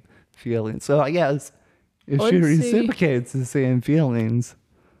same feelings. So I guess if I she would say- reciprocates the same feelings,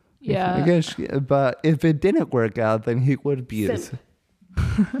 Yeah. I guess. But if it didn't work out, then he would be a. Simp.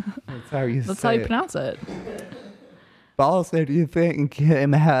 That's how you That's say how you it. pronounce it. But also, do you think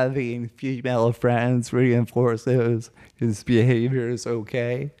him having female friends reinforces his behavior is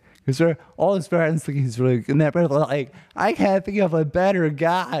okay? Because all his friends think he's really good. And they're like, I can't think of a better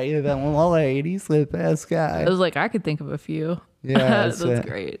guy than Lloyd. He's the best guy. I was like, I could think of a few. Yeah, that's that's it.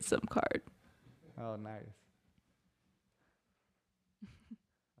 great. Simp card. Oh, nice.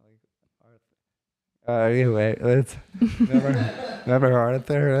 Anyway, let's remember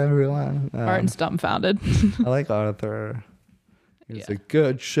Arthur, everyone. Martin's dumbfounded. I like Arthur. It's Yeah. a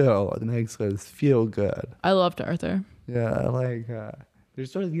good show. It makes us feel good. I loved Arthur. Yeah, I like.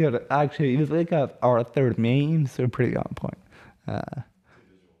 There's sort of good. Actually, you look up Arthur memes. They're pretty on point. Oh,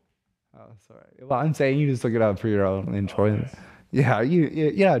 sorry. Well, I'm saying you just look it up for your own enjoyment. Yeah,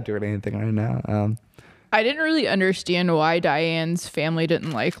 you're not doing anything right now. I didn't really understand why Diane's family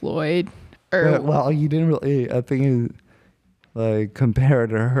didn't like Lloyd. Or Well, you didn't really. I think you like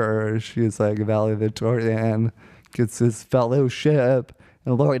compared to her. She's like valedictorian, gets this fellowship,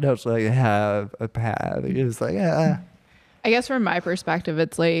 and Lloyd doesn't like have a path. He's like, yeah. I guess from my perspective,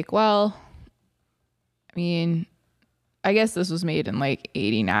 it's like, well, I mean, I guess this was made in like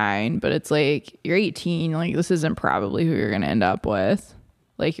 89, but it's like you're 18. Like this isn't probably who you're gonna end up with.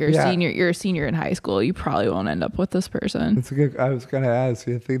 Like you're Yeah. a senior in high school. You probably won't end up with this person. It's a good. I was gonna ask.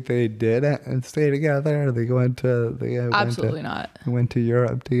 You think they did and stay together? Or they went to. Absolutely not. They went to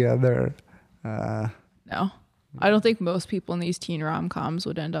Europe together. No, I don't think most people in these teen rom-coms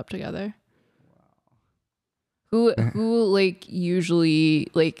would end up together. Who like usually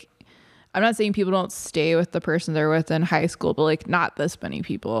like, I'm not saying people don't stay with the person they're with in high school, but like not this many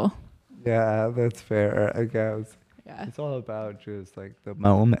people. Yeah, that's fair. I guess Yeah. it's all about just like the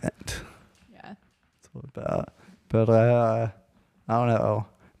moment. Yeah. It's all about. But I don't know.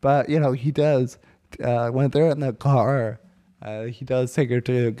 But he does. When they're in the car, he does take her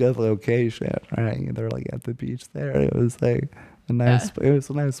to a good location. Right? They're like at the beach there. It was like a nice. Yeah. It was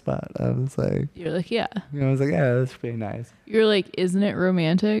a nice spot. I was like, You're like, yeah. I was like, yeah, that's pretty nice. You're like, isn't it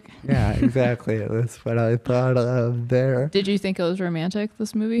romantic? Yeah, exactly. That's what I thought of there. Did you think it was romantic,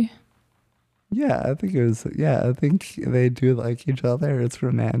 this movie? Yeah, I think it was. Yeah, I think they do like each other. It's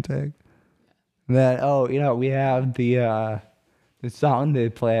romantic. Then we have the song they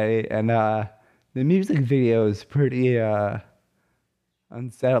play, and the music video is pretty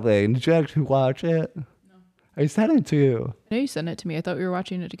unsettling. Did you actually watch it? No. I sent it to you. I know you sent it to me. I thought we were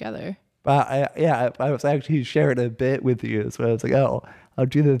watching it together. But I was actually sharing a bit with you, so I was like, oh, I'll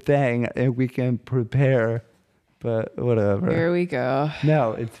do the thing and we can prepare. But whatever. Here we go.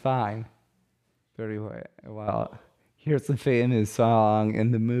 No, it's fine. Very well. Here's the famous song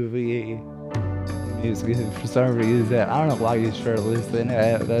in the movie. Music, for some reason, I don't know why you shirtless in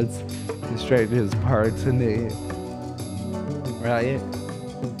it. That's the strangest part to me. Right?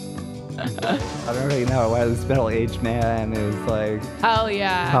 I don't really know why this middle-aged man is like Hell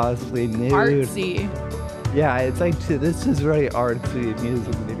yeah. possibly nude. Artsy. Yeah, it's like this is very artsy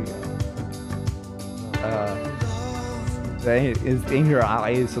music video. It's in your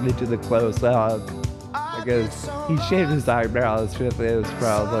eyes when they do the close up. Because he shaved his eyebrows with this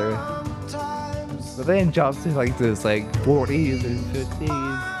probably. But then jumps to like this like 40s and 50s.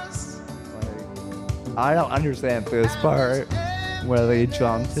 Like, I don't understand this part where they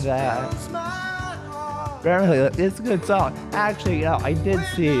jump to that. Apparently, it's a good song. Actually, I did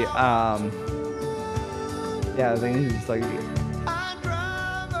see I think it's like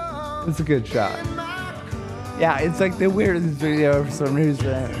it's a good shot. Yeah, it's like the weirdest video for some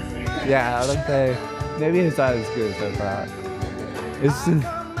reason. Yeah, I don't think maybe it's not as good as I thought. It's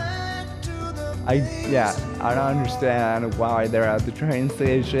just I don't understand why they're at the train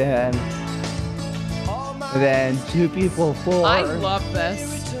station. And then two people fall. I love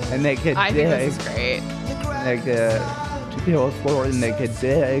this. And they could I dig. think this is great. Like two people fall and they could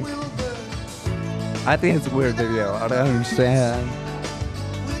dig. I think it's a weird video. I don't understand.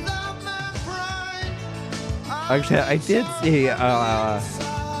 Actually, I did see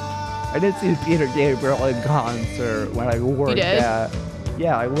I did see Peter Gabriel in concert when I worked did? at.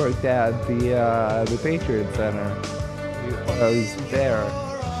 Yeah, I worked at the Patriot Center. He was there.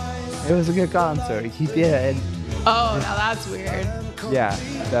 It was a good concert. He did. Oh, now that's weird. Yeah,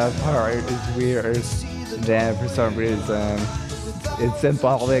 that part is weird. And then for some reason, it's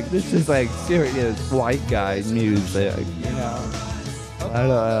symbolic. This is like serious white guy music, you know? I don't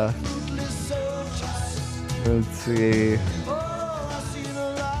know. Let's see.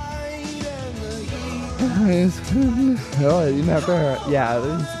 Oh, you remember? Yeah,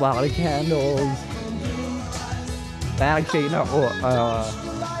 there's a lot of candles. Actually, no.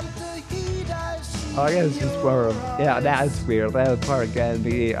 I guess it's more of, yeah, that's weird. That part can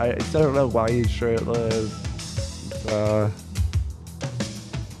be, I don't know why he's shirtless. So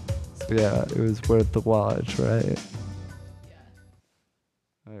yeah, it was worth the watch, right?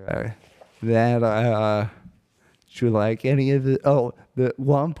 Okay. Then, do you like any of the, oh, the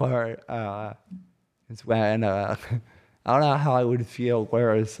one part, is when, I don't know how I would feel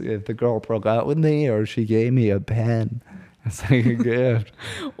worse if the girl broke up with me or she gave me a pen. It's like a gift.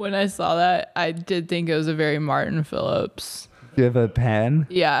 When I saw that, I did think it was a very Martin Phillips. Give a pen?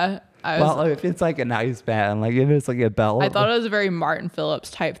 Yeah. Well, if it's like a nice pen, like if it's like a belt. I thought it was a very Martin Phillips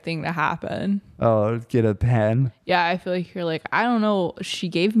type thing to happen. Oh, get a pen? Yeah, I feel like you're like, I don't know, she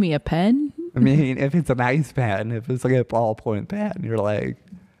gave me a pen? I mean, if it's a nice pen, if it's like a ballpoint pen, you're like,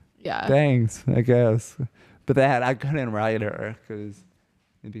 Yeah. thanks, I guess. But that, I couldn't write her because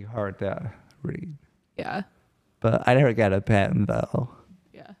it'd be hard to read. Yeah. But I never got a pen, though.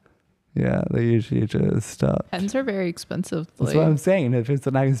 Yeah. Yeah, they usually just stop. Pens are very expensive. That's what I'm saying. If it's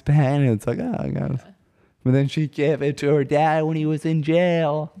a nice pen, it's like, oh, I guess. Yeah. But then she gave it to her dad when he was in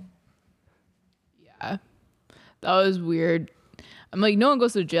jail. Yeah. That was weird. I'm like, no one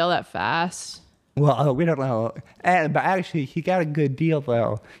goes to jail that fast. Well, we don't know. But actually, he got a good deal,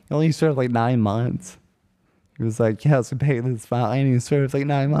 though. He only served like 9 months. He was like, yes, we paid this fine. He served like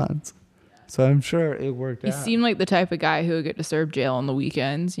 9 months. So I'm sure it worked out. He seemed like the type of guy who would get to serve jail on the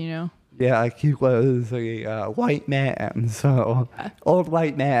weekends, you know? Yeah, like he was a white man. So, old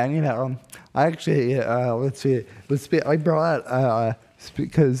white man, you know. Actually, let's see. I brought,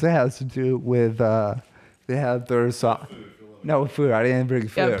 because it has to do with, they have their song. No food. I didn't bring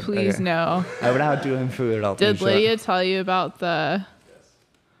food. Yeah, please okay. no. I'm not doing food. Did Lydia tell you about the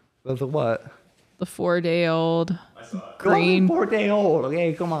what? The 4-day-old green? 4-day-old.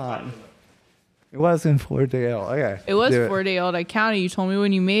 Okay, come on. It wasn't 4-day-old. Okay. It was 4-day-old. I counted. You told me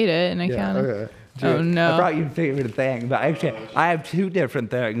when you made it, and I counted. Okay. Oh no. I brought your favorite thing, but actually, I have 2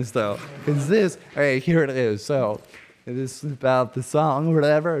 different things though. Cause this, okay, here it is. So, this is about the song or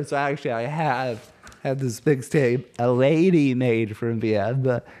whatever. So actually, I had this mixtape a lady made for me. Yeah,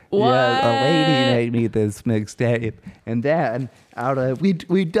 a lady made me this mixtape, and then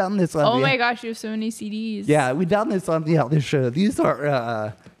we done this on. Oh my gosh, you have so many CDs. Yeah, we done this on the other show. These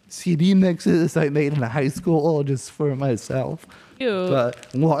are CD mixes I made in high school just for myself. Ew. But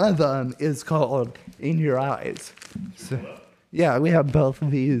one of them is called "In Your Eyes." So, yeah, we have both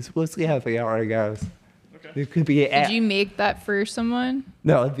of these. We'll see how they are, I guess. Okay. It could be. Did you make that for someone?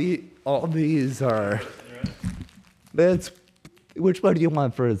 No, all these are. Which one do you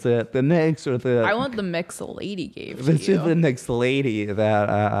want first? The mix or the? I want the mix the lady gave to This you. is the mix the lady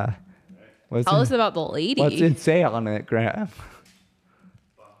that. Tell us about the lady. What's it say on it, Graham?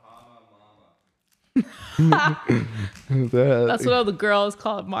 That's what all the girls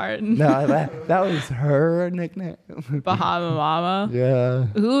call it, Martin. No, that was her nickname. Bahama Mama. Yeah.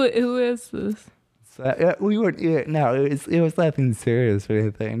 Who is this? So, we were no, it was nothing serious or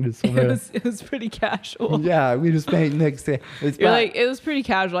anything. Just It was pretty casual. yeah, we just made mixtape. You're like, it was pretty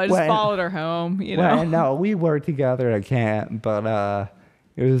casual. I just followed her home, you know. Well, no, we worked together at camp, but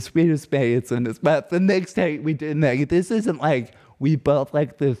we just made some. But the mixtape we did make, this isn't like we both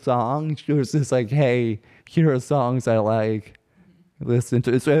like this song. She was just like, hey, here are songs I like. Listen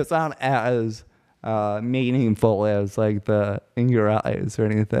to. So it's not as meaningful as like the "In Your Eyes" or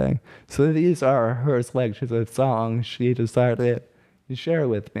anything. So these are her selections of songs she decided to share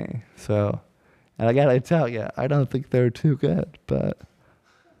with me. So, and I gotta tell you, I don't think they're too good, but.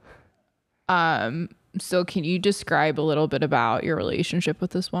 So can you describe a little bit about your relationship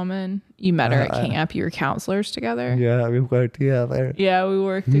with this woman? You met her at camp. You were counselors together. Yeah, we worked together. Yeah, we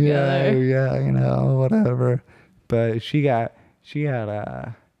worked together. Yeah, you know, whatever. But we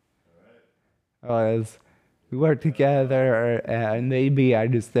worked together, and maybe I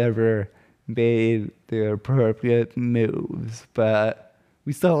just never made the appropriate moves. But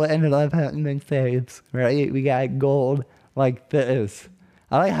we still ended up having mixtapes, right? We got gold like this.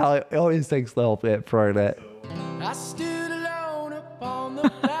 I like how it always takes a little bit for it. I stood alone upon the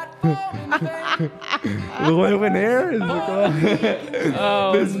platform. Lumineer is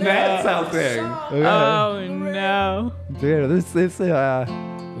Oh, this meant something. Okay. oh no. Dude, this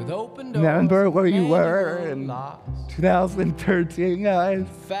remember where you were in 2013, guys?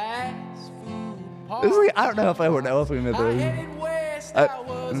 This is, I don't know if I would know if we met this.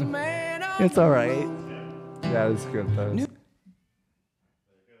 It's alright. Yeah, it's good though.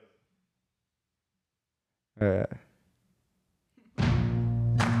 Yeah.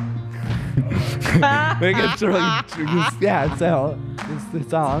 We can yeah, so this the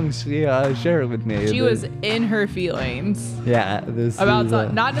song she shared with me. She was in her feelings yeah, this about is,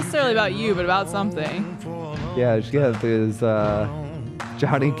 not necessarily about you, but about something. yeah, she had this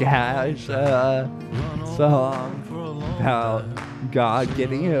Johnny Cash song about God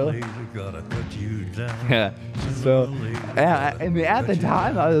getting you. Yeah. So yeah, I mean at the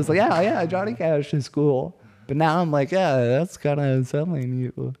time I was like, yeah, Johnny Cash is cool. But now I'm like, yeah, that's kind of something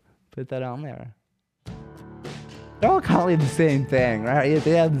you put that on there. They're all kind of the same thing, right?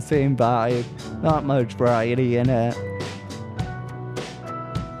 They have the same vibe. Not much variety in it.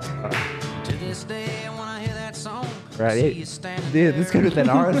 To this day, when I hear that song, Right? Dude, this could have been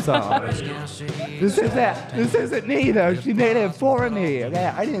our song. This isn't me though. She made it for me. Okay,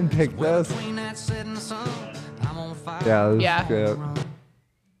 I didn't pick this. between that setting sun, I'm on fire. Yeah, this Yeah. is good.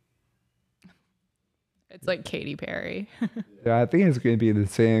 It's like Katy Perry. Yeah, I think it's gonna be the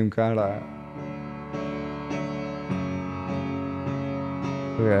same kind of.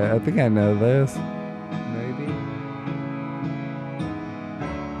 Okay, I think I know this. Maybe.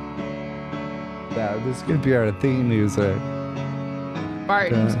 Yeah, this could be our theme music.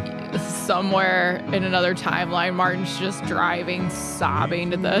 Martin's somewhere in another timeline. Martin's just driving,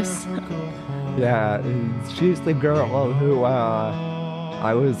 sobbing to this. Yeah, and she's the girl who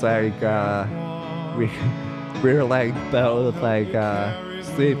I was like we were like both like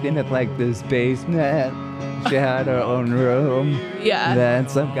sleeping at like this basement. She had her own room. Yeah. And then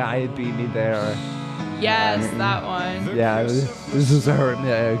some guy beat me there. Yes, that one. Yeah, this is her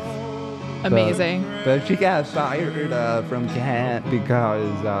mix. Amazing. But she got fired from Kent because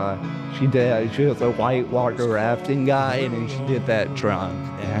she was a whitewater rafting guide and she did that drunk.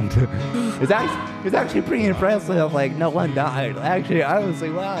 And it's actually pretty impressive. Like no one died. Actually, I was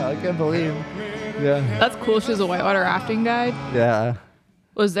like, wow, I can't believe. Yeah. That's cool. She's a whitewater rafting guide. Yeah.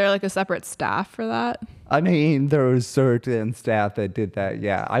 Was there like a separate staff for that? I mean, there was certain staff that did that.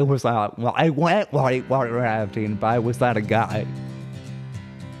 Yeah, I was not. Well, I went whitewater rafting, but I was not a guide.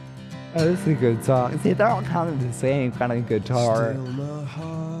 Oh, this is a good song. See, they're all kind of the same kind of guitar.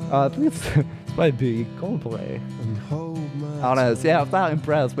 I think it's might be Coldplay. Honest, yeah, I'm not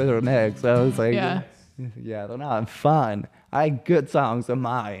impressed with her mix. I was like, Yeah. yeah, they're not fun. I had good songs of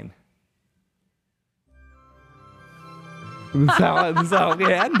mine. That's how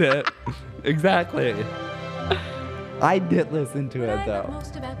we end it. Exactly. I did listen to it though.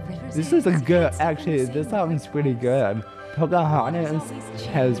 This is a good, actually, this song is pretty good. Pocahontas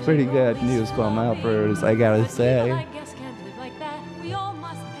has pretty good musical numbers, I gotta say.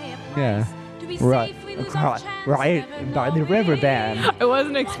 Yeah. Right. Right by the river band. I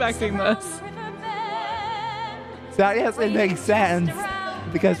wasn't expecting this. So yes, it makes sense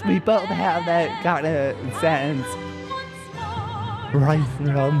because we both have that kind of sense. Right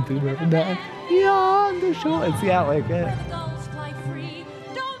from the river band, beyond the shore. Yeah, like it.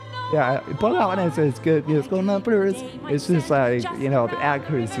 Yeah, Pocahontas is good musical numbers. It's just like, you know, the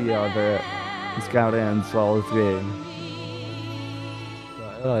accuracy of it is kind of insulting.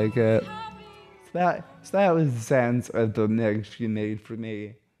 I like it. So that was the sense of the mix she made for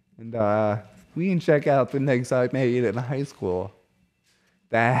me. And we can check out the mix I made in high school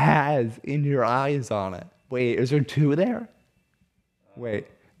that has In Your Eyes on it. Wait, is there two there? Wait,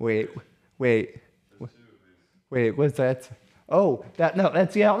 what's that? Oh,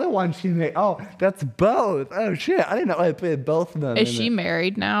 that's the other one she made. Oh, that's both. Oh shit, I didn't know I put both of them. Is she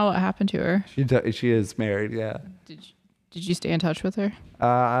married now? What happened to her? She is married, yeah. Did you stay in touch with her?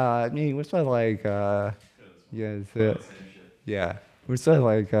 I mean, we're sort of like, yeah, we're sort of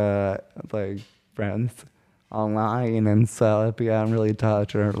like friends online and stuff. We haven't really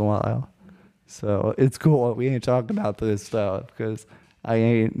talked to her in a while, so it's cool. We ain't talking about this stuff because I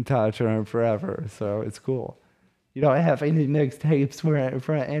ain't talked to her in forever, so it's cool. You don't have any mixtapes for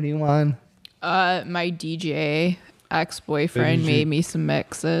anyone? My DJ ex-boyfriend made me some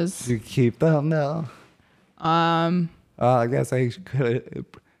mixes. You keep them though? I guess I could have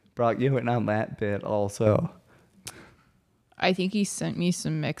brought you in on that bit also. I think he sent me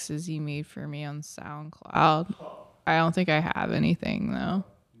some mixes he made for me on SoundCloud. I don't think I have anything though.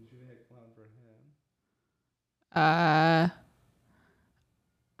 I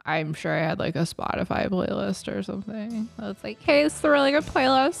I'm sure I had like a Spotify playlist or something. I was like, hey, this is a really good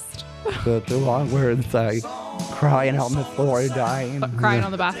playlist. The one where it's like crying on the floor, dying. Crying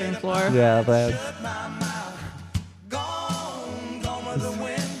on the bathroom floor. Yeah, that's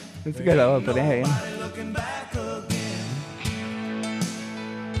it's a good opening.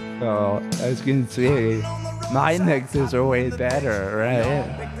 So as you can see, my mixes are way better, right?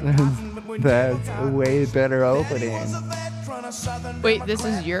 That's a way better opening. Wait, this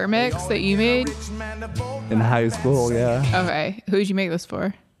is your mix that you made? In high school, yeah. Okay. Who'd you make this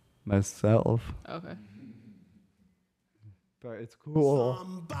for? Myself. Okay. But it's cool.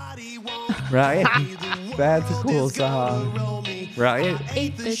 Right? That's a cool song. Right?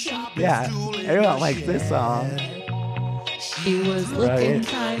 Yeah. Everyone likes this song. He was looking looking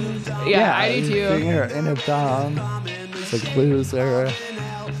kind of... Yeah, I do too. Singer in a song. It's a loser.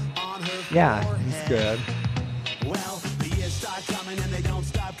 Yeah, it's good.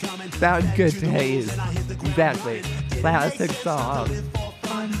 Sound good taste. Exactly. Classic song.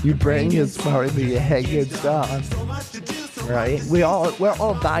 You bring your smart to your head good song. Right? We're all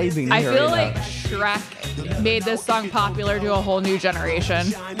vibing I here. feel you know? like Shrek made this song popular to a whole new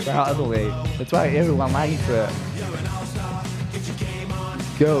generation. Probably. That's why everyone likes it.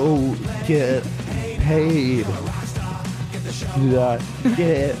 Go get paid.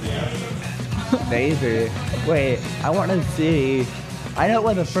 Get maybe. Wait, I want to see. I know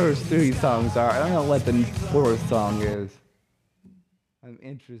what the first 3 songs are. I don't know what the 4th song is. I'm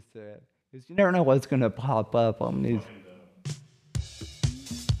interested. Because you never know what's going to pop up on these.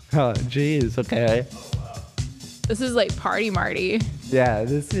 Oh, jeez, okay. This is like Party Marty. Yeah,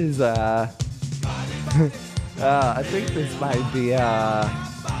 this is, I think this might be, I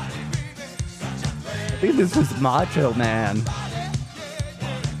think this is Macho Man.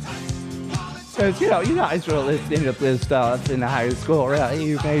 Because, you guys were listening to this stuff in high school, right?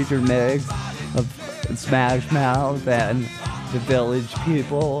 You made your mix of Smash Mouth and the Village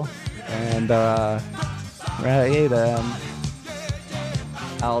People and, right,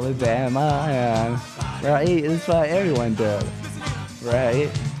 Alabama and, right? That's what everyone did, right?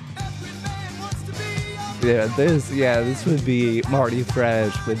 Yeah, this would be Marty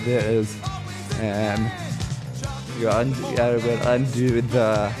Fresh with this, and you would undo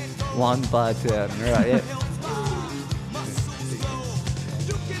the one button, right?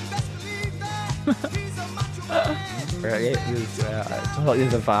 Right? I told you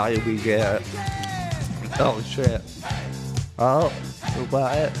the vibe we get. Oh shit. Oh,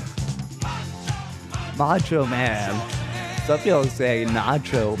 what? Macho Man. Some people say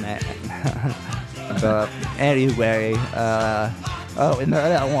Nacho Man. But anyway, and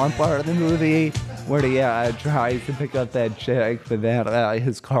that one part of the movie where he tries to pick up that chick, but then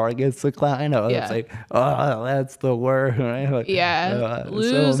his car gets declined. I was Yeah. like, oh, that's the word. Right? Like, Yeah, so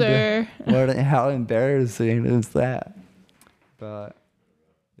loser. how embarrassing is that? But,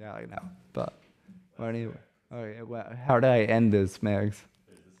 yeah, I know. But, anyway. Okay, well, how do I end this, Max?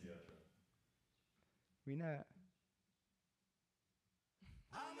 We not.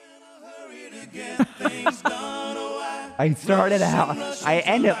 I started out. I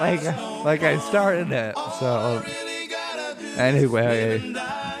ended like I started it. So anyway,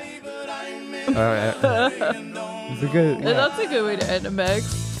 all right. It's a good. Yeah, That's a good way to end a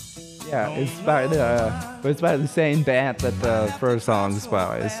mix. yeah, it's by the same band that the first song's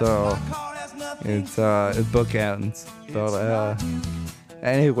by. So it's bookends. But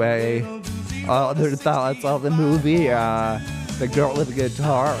anyway, other thoughts of the movie. The girl with the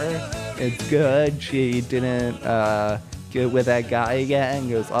guitar. It's good. She didn't get with that guy again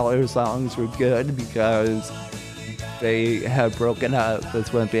because all her songs were good because they had broken up.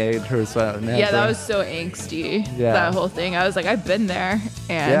 That's what made her so. Yeah, that was so angsty. Yeah. That whole thing. I was like, I've been there,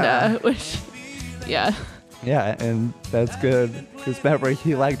 and Yeah. yeah. Yeah, and that's good because remember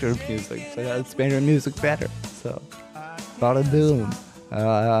he liked her music, so that's made her music better. So, bada boom.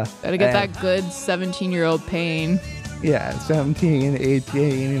 Gotta get that good 17-year-old pain. Yeah, 17,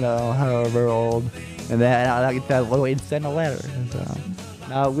 18, however old. And then I like that Lloyd sent a letter. So,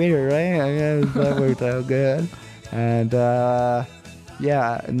 not weird, right? I guess that worked out good. And,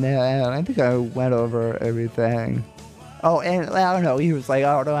 yeah, and then I think I went over everything. Oh, and I don't know, he was like,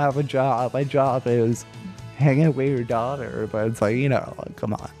 oh, I don't have a job. My job is hanging with your daughter. But it's like,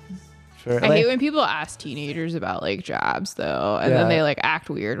 come on. Sure. I hate when people ask teenagers about like jobs though, and then Yeah. they like act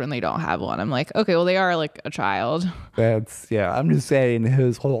weird when they don't have one. I'm like, okay, well they are like a child. I'm just saying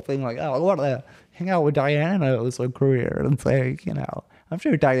his whole thing, like, oh, I want to hang out with Diana. It was a career. And it's like, I'm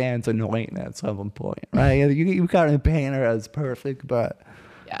sure Diana's annoying at some point, right? You gotta paint her as perfect, but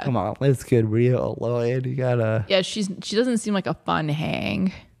Yeah. come on, let's get real, Lloyd. You gotta. Yeah, she doesn't seem like a fun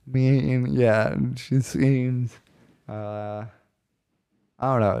hang. mean, yeah, she seems, I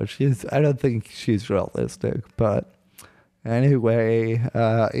don't know. I don't think she's realistic, but anyway,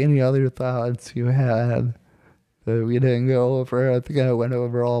 any other thoughts you had that we didn't go over? I think I went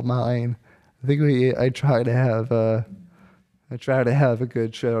over all mine. I think I try to have a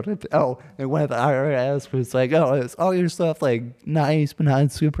good show. And one of the IRS was like, oh, is all your stuff like nice but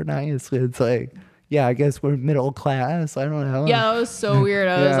not super nice? It's like, yeah, I guess we're middle class. I don't know. Yeah, that was so weird.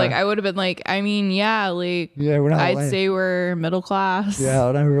 I was Yeah. like, I would have been like, I mean, yeah, like, Yeah, we're not. I'd like, say we're middle class. Yeah,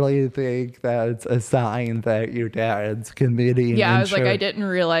 and I really think that's a sign that your dad's committing. Yeah, I was like, I insurance- didn't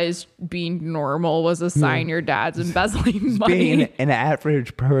realize being normal was a sign your dad's embezzling money. being an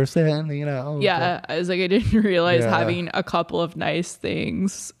average person, you know. Yeah, I was like, I didn't realize Yeah. having a couple of nice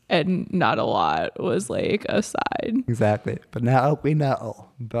things and not a lot was like a sign. Exactly. But now we know.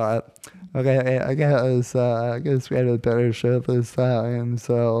 But okay, I guess we had a better show this time.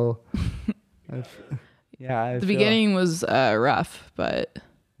 So yeah, I The feel- beginning was rough, but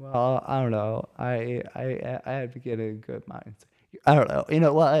Well, I don't know. I had to get a good mindset. I don't know. You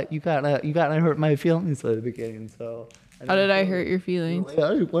know what? You gotta hurt my feelings at the beginning. So how did I hurt your feelings? Like, I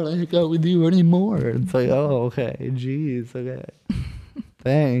don't want to hang out with you anymore. It's like, oh, okay, jeez, okay,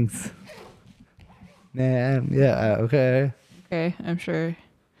 thanks, man. Yeah, okay. Okay, I'm sure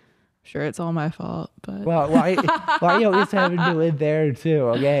it's all my fault, but Well, why you always having to live there too?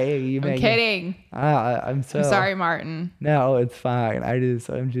 Okay, you I'm make it- kidding. I'm so I'm sorry, Martin. No, it's fine. I just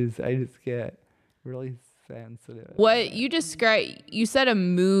get really sensitive. What you described, you said a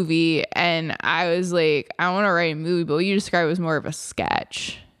movie, and I was like, I want to write a movie, but what you described was more of a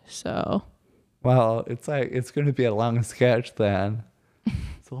sketch. So Well, it's like it's gonna be a long sketch then.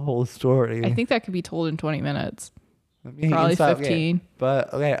 It's a whole story. I think that could be told in 20 minutes. I mean, probably it's not- 15.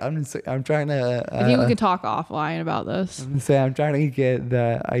 But okay, I'm trying to. I think we could talk offline about this. I'm saying I'm trying to get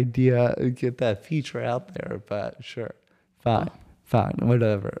the idea, get that feature out there. But sure, fine,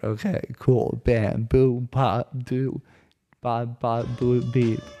 whatever. Okay, cool. Bam, boom, pop, do, bob, boo,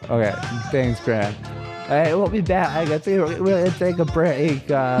 beep. Okay, thanks, Grant. Hey, we'll be back. I think we're gonna take a break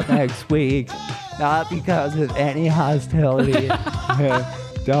next week, not because of any hostility.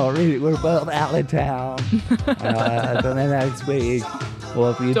 Don't read it. We're both out of town. Until the next week,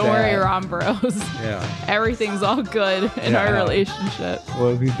 we'll be Don't back. worry, Ron Bros. Yeah. Everything's all good in our Yeah. relationship.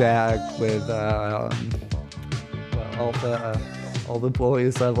 We'll be back with all the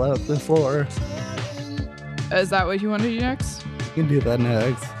boys I loved before. Is that what you want to do next? We can do that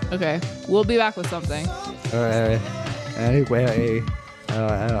next. Okay, we'll be back with something. All right. Anyway,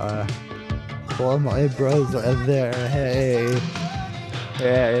 all my bros are there. Hey,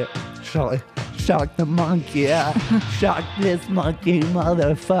 shock the monkey. Shock this monkey,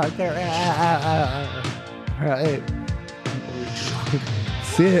 motherfucker. Right.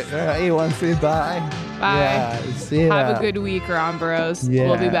 See it. Right. You want to say bye? Bye. Yeah. See ya. Have a good week, Ron Bros. Yeah.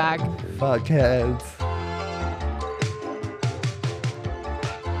 We'll be back. Fuckheads.